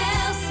and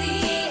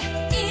Chelsea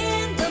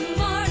in the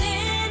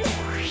morning.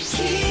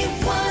 Key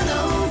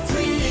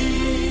 103.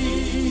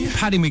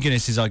 Paddy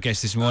McGuinness is our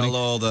guest this morning.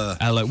 Hello there.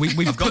 Hello. We've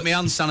I've got my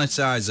hand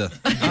sanitizer.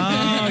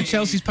 Oh,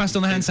 Chelsea's passed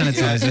on the hand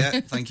sanitizer. Yeah,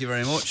 thank you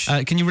very much.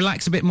 Can you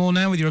relax a bit more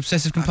now with your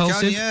obsessive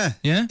compulsive? Can,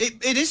 Yeah?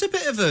 It is a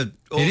bit of a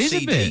It is a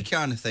OCD bit.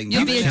 kind of thing.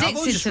 You'll be I've addicted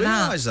only just to that.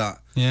 realised that.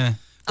 Yeah.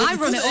 I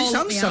run it all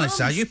up It's the hand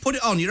sanitizer. arms. You put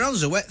it on, your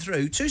hands are wet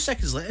through. 2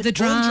 seconds later, The it's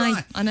bone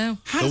dry. I know.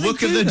 The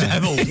work of the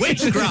devil.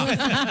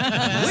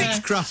 Witchcraft.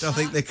 Witchcraft, I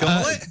think they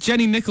call it.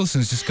 Jenny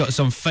Nicholson's just got us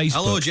on Facebook.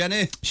 Hello,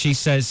 Jenny. She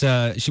says,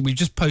 we've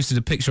just posted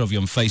a picture of you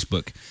on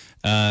Facebook.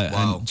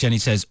 Wow. And Jenny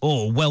says,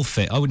 oh, well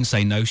fit. I wouldn't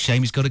say no.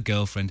 Shame he's got a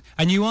girlfriend.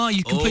 And you are.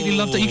 You completely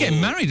loved it. You're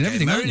getting married and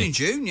everything, Married aren't you? in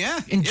June, yeah.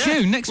 In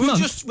June, next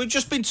month? We've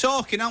just been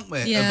talking, haven't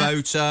we, Yeah.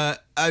 about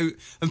how...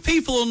 And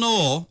people will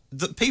know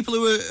that people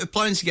who are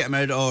planning to get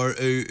married or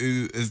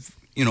who have,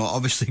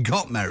 obviously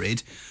got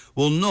married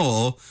will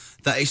know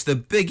that it's the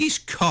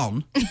biggest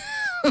con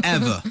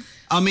ever.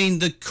 I mean,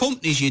 the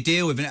companies you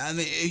deal with, and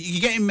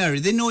you're getting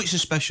married, they know it's a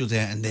special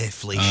day and they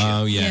fleece you.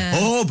 Oh, yeah.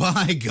 Oh,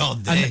 my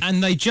God.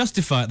 And they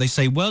justify it. They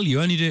say, well,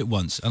 you only do it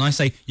once. And I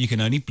say, you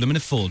can only blooming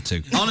afford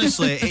to.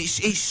 Honestly,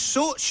 it's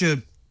such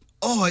a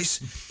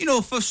it's, you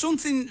know, for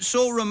something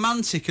so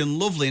romantic and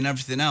lovely and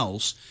everything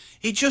else,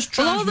 it just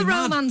drives Well, all the me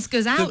mad. romance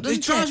goes out, doesn't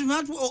It drives me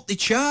mad what they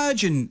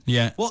charge and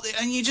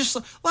and you just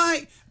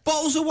like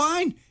bottles of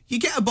wine. You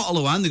get a bottle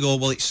of wine, they go,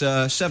 well, it's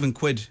 £7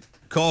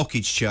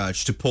 corkage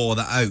charge to pour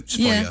that out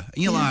for you, and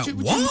you're like,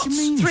 what?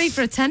 3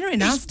 for a tenner in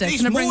Asda. It's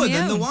Can I bring more my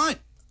than the own? wine.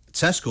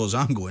 Tesco's,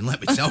 I'm going,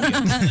 let me tell you.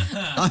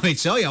 Let me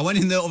tell you, I went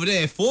in there over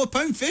there,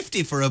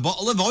 £4.50 for a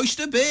bottle of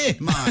oyster beer,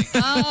 Mike.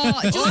 Oh,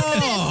 do you like a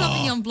bit of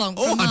Sauvignon Blanc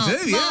from I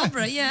do, yeah.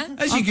 Marlborough, yeah.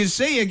 As you can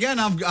see, again,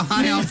 I'm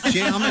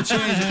a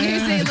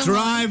change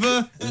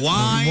driver,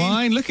 wine.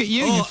 Wine, look at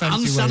you. Oh, you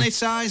fancy hand way.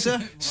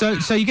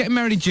 sanitizer. So you're getting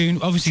married in June.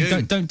 Obviously,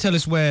 don't tell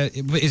us where.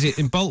 Is it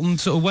in Bolton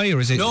sort of way, or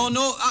is it? No,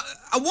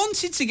 I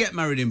wanted to get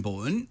married in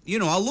Bolton. You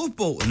know, I love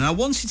Bolton, and I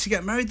wanted to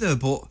get married there,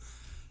 but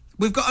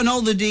we've got an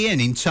holiday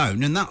inn in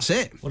town, and that's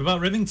it. What about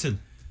Rivington?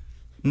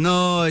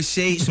 No,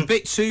 see, it's a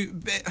bit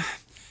too.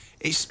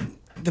 It's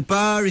the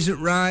bar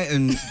isn't right,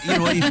 and you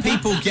know,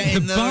 people get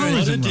in there.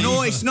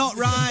 No, it's not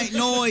right.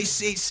 No,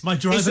 it's. My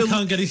driver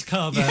can't get his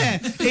car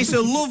back. Yeah, it's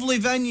a lovely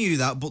venue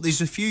that, but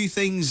there's a few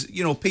things.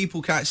 You know,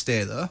 people can't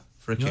stay there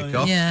for a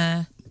kick-off.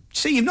 Yeah.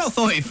 See, you've not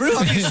thought it through,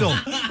 have you,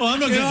 son? Well, I'm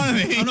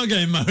not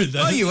getting married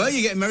there. Oh, you are.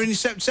 You're getting married in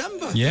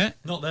September. Yeah.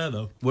 Not there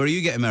though. Where are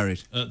you getting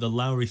married? At the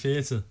Lowry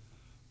Theatre.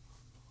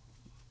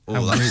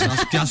 Oh,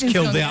 that's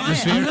killed the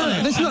atmosphere.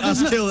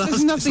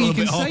 There's nothing you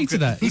can say to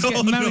that. He's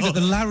getting married at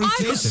the Lowry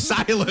Theatre.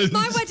 Silence.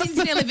 My wedding's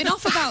nearly been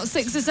off about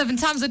 6 or 7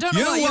 times. I don't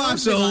know what You are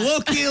so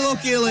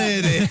lucky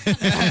lady.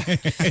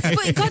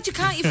 But God,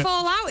 you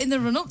fall out in the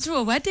run up to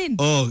a wedding.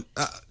 Oh,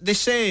 they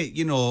say,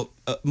 you know,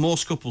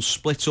 most couples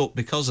split up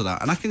because of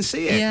that, and I can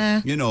see it.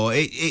 Yeah. You know,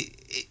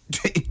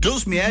 it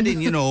does me head in,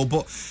 you know,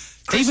 but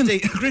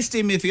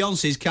Christine, my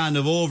fiance, is kind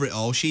of over it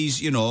all. She's,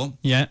 you know,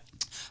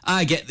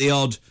 I get the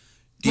odd.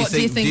 Do you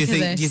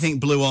think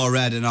blue or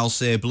red? And I'll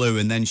say blue,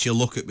 and then she'll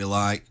look at me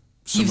like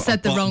you've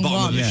said the wrong bottom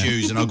one. of the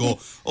shoes, and I'll go,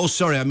 oh,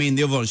 sorry, I mean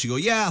the other one. She go,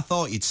 yeah, I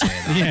thought you'd say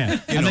that. Yeah,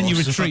 and then you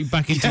retreat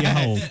back into your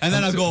hole. And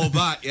then I go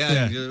back,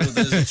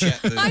 there's a check.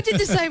 I did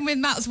the same with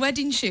Matt's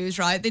wedding shoes,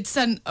 right? They'd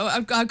sent,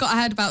 I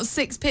had about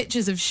 6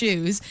 pictures of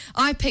shoes.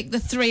 I picked the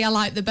 3 I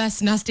liked the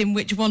best and asked him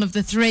which one of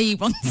the 3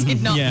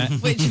 wanted, not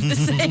which of the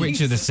 6.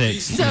 Which of the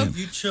 6? So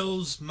you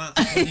chose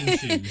Matt's wedding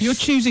shoes. You're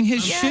choosing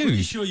his I'm shoes.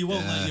 pretty sure you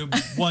won't let your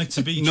wife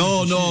to be.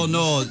 No.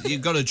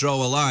 You've got to draw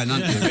a line,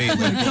 haven't you? Really?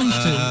 When it comes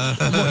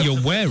to what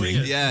you're wearing.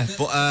 Yeah,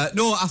 but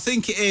no, I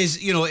think it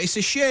is. You know, it's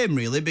a shame,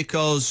 really,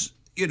 because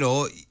you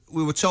know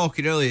we were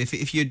talking earlier.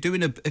 If you're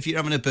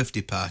having a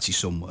birthday party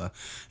somewhere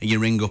and you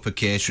ring up a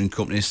catering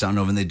company and stand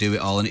over and they do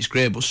it all and it's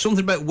great, but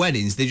something about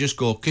weddings, they just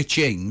go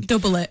ka-ching,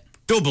 double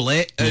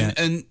it,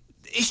 and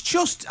it's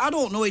just, I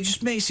don't know, it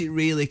just makes it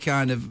really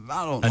kind of,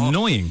 I don't know.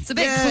 Annoying. It's a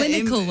bit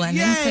clinical then,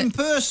 isn't it?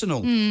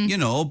 Impersonal, you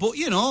know, but,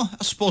 you know,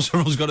 I suppose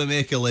everyone's got to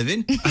make a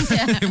living.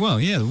 Well,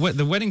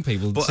 the wedding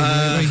people seem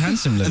very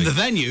handsome living. And the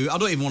venue, I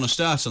don't even want to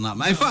start on that,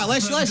 man. In fact,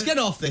 let's get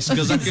off this,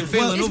 because I can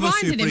feel another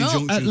super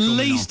injunction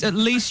coming on. At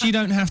least you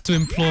don't have to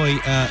employ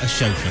a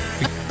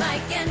chauffeur.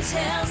 Mike and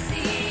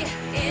Chelsea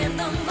in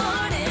the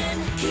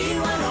morning. Key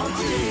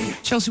 103.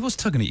 Chelsea, what's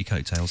tugging at your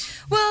coattails?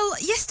 Well,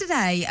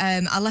 yesterday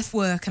I left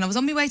work and I was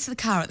on my way to the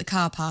car at the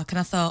car park and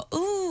I thought,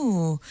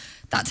 ooh,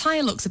 that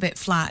tyre looks a bit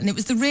flat. And it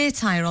was the rear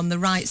tyre on the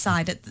right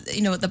side, at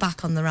the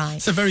back on the right.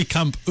 It's a very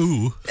camp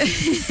ooh. Ooh.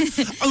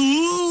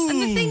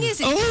 And the thing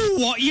is...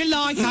 what you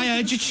like, I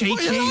heard you cheeky.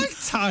 What you like,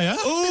 tyre?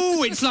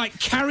 Oh, it's like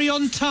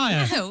carry-on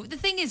tyre. No, the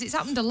thing is, it's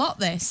happened a lot,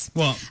 this.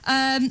 What?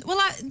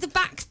 The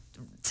back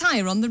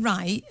tyre on the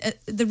right,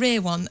 the rear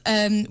one,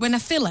 when I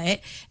fill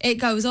it, it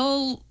goes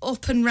all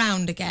up and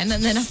round again,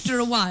 and then after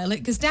a while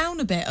it goes down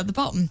a bit at the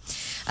bottom.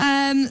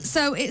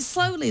 So it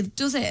slowly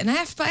does it, and I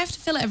have to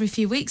fill it every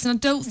few weeks, and I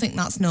don't think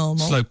that's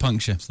normal. Slow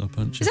puncture. Is that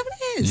what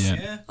it is?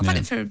 Yeah. I've had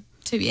it for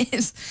 2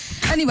 years.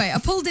 Anyway, I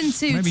pulled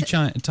into... Maybe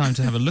time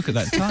to have a look at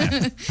that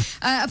tyre.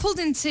 I pulled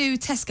into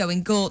Tesco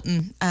in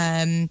Gorton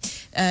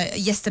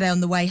yesterday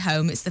on the way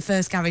home. It's the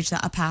first garage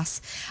that I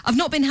pass. I've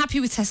not been happy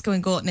with Tesco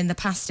in Gorton in the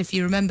past. If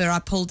you remember, I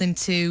pulled in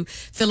to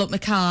fill up my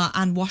car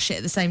and wash it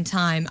at the same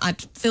time.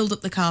 I'd filled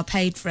up the car,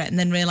 paid for it, and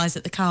then realised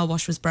that the car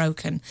wash was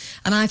broken.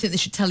 And I think they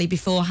should tell you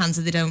beforehand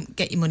so they don't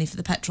get your money for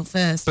the petrol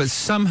first. But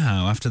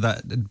somehow, after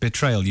that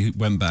betrayal, you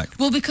went back.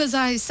 Well, because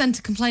I sent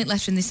a complaint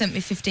letter and they sent me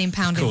 £15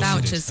 in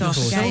vouchers, so I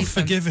forgave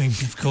them. Forgiving.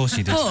 Of course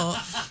you did.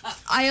 But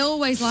I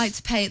always like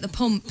to pay at the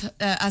pump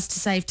as to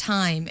save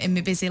time in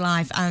my busy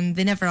life, and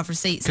they never have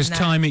receipts. Because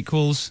time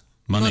equals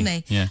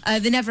money. Yeah.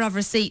 They never have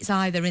receipts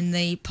either in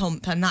the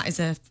pump, and that is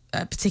a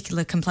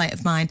particular complaint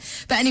of mine.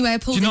 But anyway, I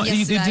pulled in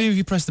yesterday.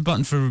 You press the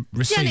button for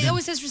receipt? Yeah, and it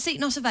always says receipt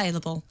not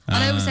available.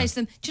 And I always say to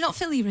them, do you not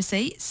fill your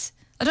receipts?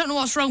 I don't know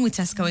what's wrong with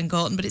Tesco in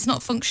Gorton, but it's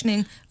not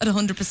functioning at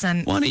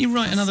 100%. Why don't you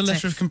write another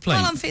letter of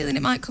complaint? Well, I'm feeling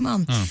it might come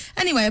on. Oh.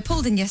 Anyway, I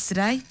pulled in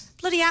yesterday.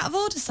 Bloody out of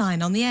order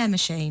sign on the air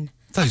machine.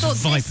 Those I thought,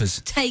 vipers.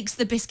 This takes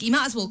the biscuit. You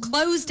might as well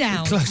close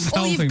down.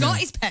 All you've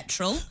got is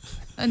petrol,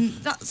 and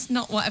that's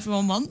not what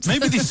everyone wants.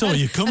 Maybe they saw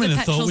you coming At a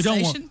and thought, we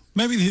don't petrol want...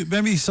 Maybe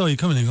they saw you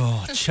coming and go,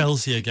 oh,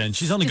 Chelsea again.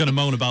 She's only going to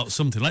moan about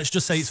something. Let's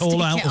just say it's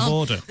all out of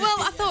order. Well,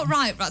 I thought thought,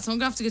 right, so I'm going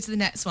to have to go to the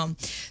next one.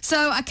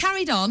 So I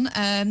carried on.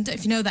 Don't know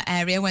if you know that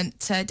area.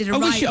 Did a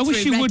right through I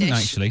wish you Reddish. wouldn't,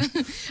 actually.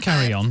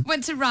 Carry on.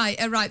 Went to right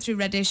through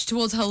Reddish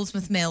towards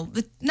Holdsmouth Mill.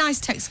 The nice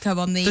Texaco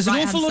on the There's an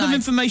right-hand awful lot of side.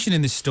 information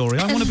in this story.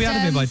 I want to be out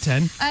of here by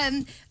 10.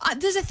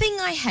 There's a thing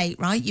I hate,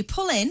 right? You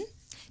pull in.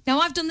 Now,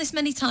 I've done this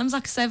many times.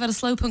 Like I say, I've had a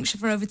slow puncture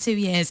for over 2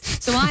 years,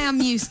 so I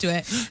am used to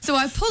it. So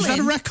I pull in. Is that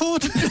a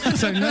record? I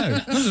don't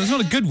know. It's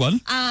not a good one.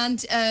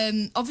 And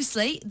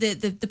obviously,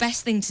 the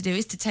best thing to do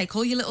is to take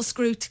all your little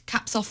screw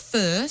caps off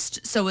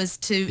first, so as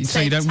to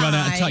So you don't run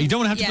out of time. You don't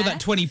want to have to Yeah. put that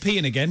 20p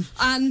in again.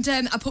 And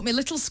I put my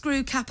little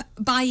screw cap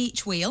by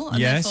each wheel. And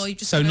Yes, therefore you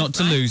just so gotta not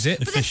to fly. lose it.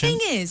 But Efficient.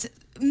 the thing is,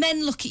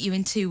 men look at you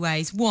in two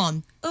ways.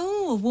 One,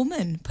 a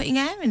woman putting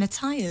air in her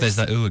tyres. There's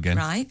that ooh again.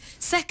 Right.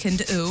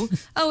 Second, here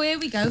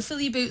we go. Fill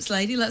your boots,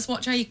 lady. Let's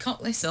watch how you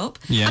cock this up.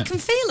 Yeah. I can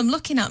feel them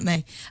looking at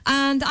me.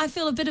 And I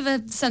feel a bit of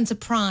a sense of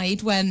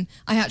pride when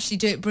I actually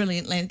do it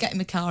brilliantly and get in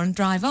my car and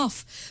drive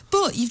off.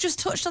 But you've just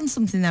touched on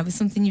something there with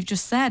something you've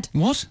just said.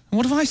 What?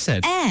 What have I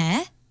said?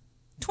 Air?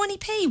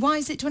 20p. Why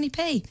is it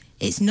 20p?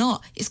 It's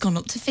not. It's gone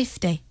up to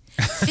 50.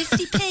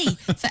 50p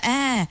for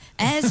air.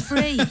 Air's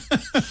free.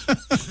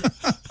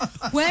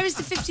 Where is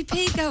the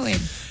 50p going?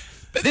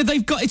 But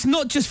they've got. It's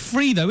not just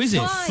free though, is it?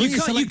 Why? You It's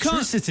can't.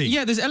 electricity.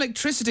 Yeah, there's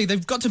electricity.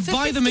 They've got to For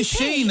buy the 50p?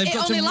 machine. They've It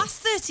got only to. lasts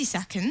 30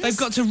 seconds. They've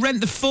got to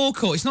rent the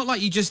forecourt. It's not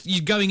like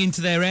you're going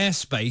into their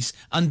airspace,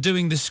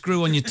 undoing the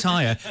screw on your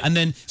tyre, and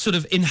then sort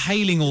of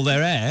inhaling all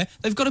their air.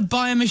 They've got to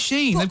buy a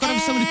machine. But They've got to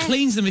have someone who air-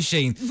 cleans the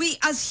machine. We,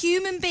 as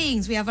human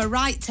beings, we have a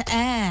right to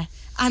air.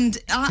 And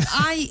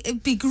I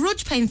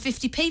begrudge paying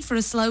 50p for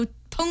a slow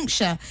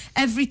puncture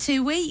every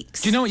 2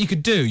 weeks. Do you know what you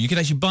could do? You could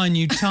actually buy a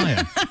new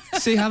tyre.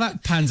 See how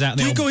that pans out.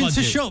 Do you on go into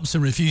budget. shops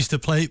and refuse to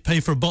pay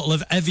for a bottle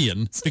of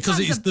Evian because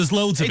there's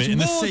loads of It's it in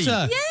water. the sea?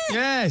 Yeah.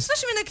 Yes.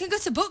 Especially when I can go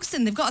to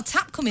Buxton, they've got a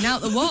tap coming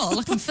out the wall.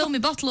 I can fill my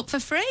bottle up for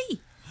free.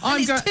 And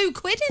it's £2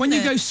 in When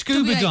you there. go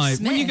scuba WH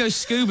dive, when you Smith. go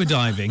scuba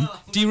diving,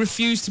 do you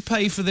refuse to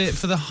pay for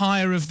the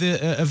hire of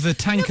the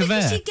tank No, of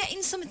because air? you're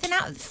getting something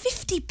out.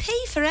 50p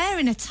for air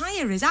in a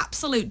tyre is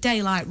absolute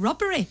daylight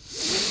robbery.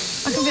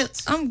 I can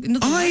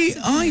feel.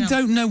 I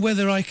don't know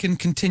whether I can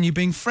continue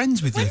being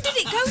friends with you. When did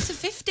it go to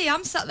 50?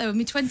 I'm sat there with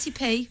me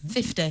 20p,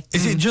 50.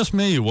 Is it just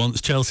me who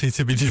wants Chelsea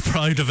to be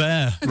deprived of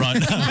air right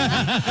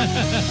now?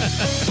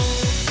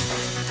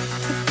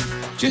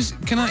 Just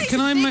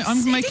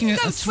I'm making a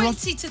go throttle.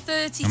 20 to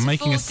 30 I'm to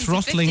making a 40 to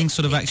throttling 50.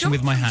 sort of It action with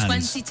jumped my from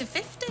hands. 20 to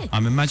 50.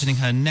 I'm imagining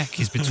her neck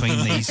is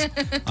between these.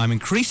 I'm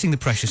increasing the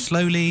pressure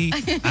slowly,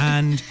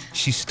 and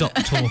she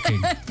stopped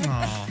talking.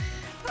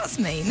 That's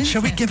mean. Isn't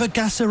Shall we it? give her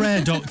gas or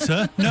air,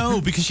 Doctor?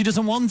 No, because she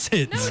doesn't want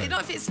it. No,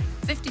 not if it's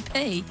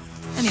 50p.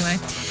 Anyway,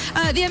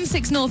 the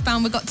M6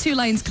 northbound, we've got 2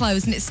 lanes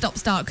closed and it's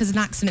stop-start because of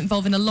an accident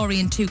involving a lorry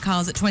and 2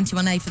 cars at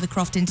 21A for the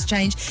Croft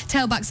interchange.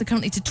 Tailbacks are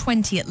currently to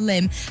 20 at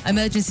Lim.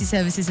 Emergency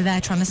services are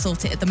there trying to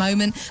sort it at the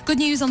moment. Good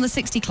news on the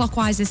 60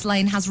 clockwise, this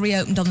lane has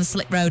reopened on the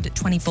Slick Road at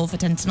 24 for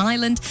Denton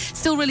Island.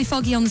 Still really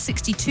foggy on the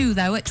 62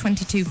 though at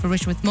 22 for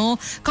Rishworth Moor.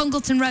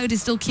 Congleton Road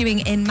is still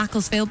queuing in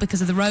Macclesfield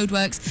because of the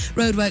roadworks.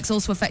 Roadworks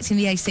also affecting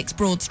the A6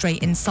 Broad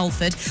Street in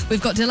Salford.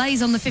 We've got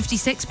delays on the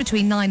 56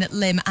 between 9 at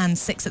Lim and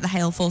 6 at the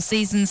Hale Four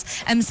Seasons.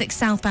 M6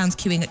 southbound's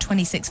queuing at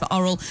 26 for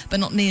Orrell, but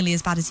not nearly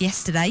as bad as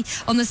yesterday.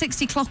 On the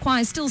 60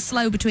 clockwise, still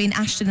slow between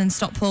Ashton and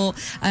Stockport.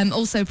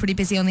 Also pretty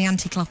busy on the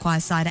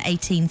anti-clockwise side at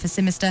 18 for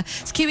Simister.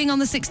 It's queuing on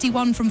the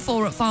 61 from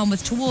 4 at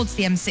Farnworth towards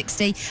the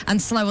M60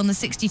 and slow on the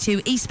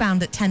 62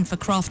 eastbound at 10 for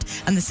Croft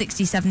and the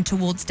 67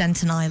 towards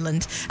Denton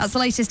Island. That's the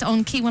latest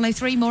on Key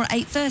 103, more at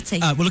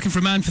 8:30. We're looking for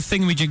a man for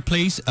Thingamajig,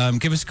 please.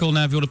 Give us a call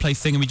now if you want to play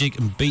Thingamajig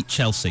and beat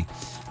Chelsea.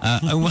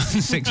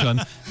 0161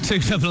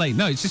 288.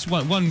 No, it's just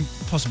one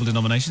possible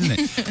denomination, isn't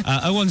it?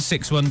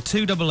 0161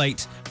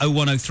 288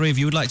 0103 if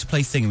you would like to play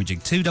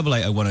Thingamajig.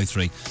 288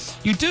 0103.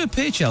 You do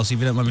appear, Chelsea,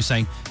 if you don't mind me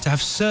saying, to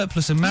have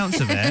surplus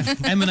amounts of air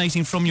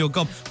emanating from your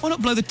gob. Why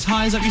not blow the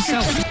tyres up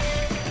yourself?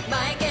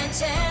 Mike and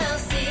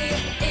Chelsea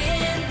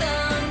in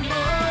the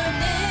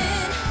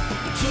morning.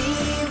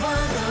 Key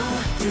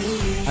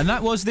 103. And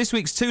that was this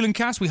week's Tool and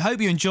Cast. We hope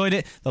you enjoyed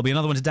it. There'll be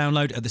another one to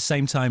download at the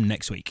same time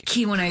next week.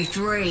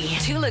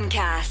 Q103. Tool and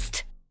Cast.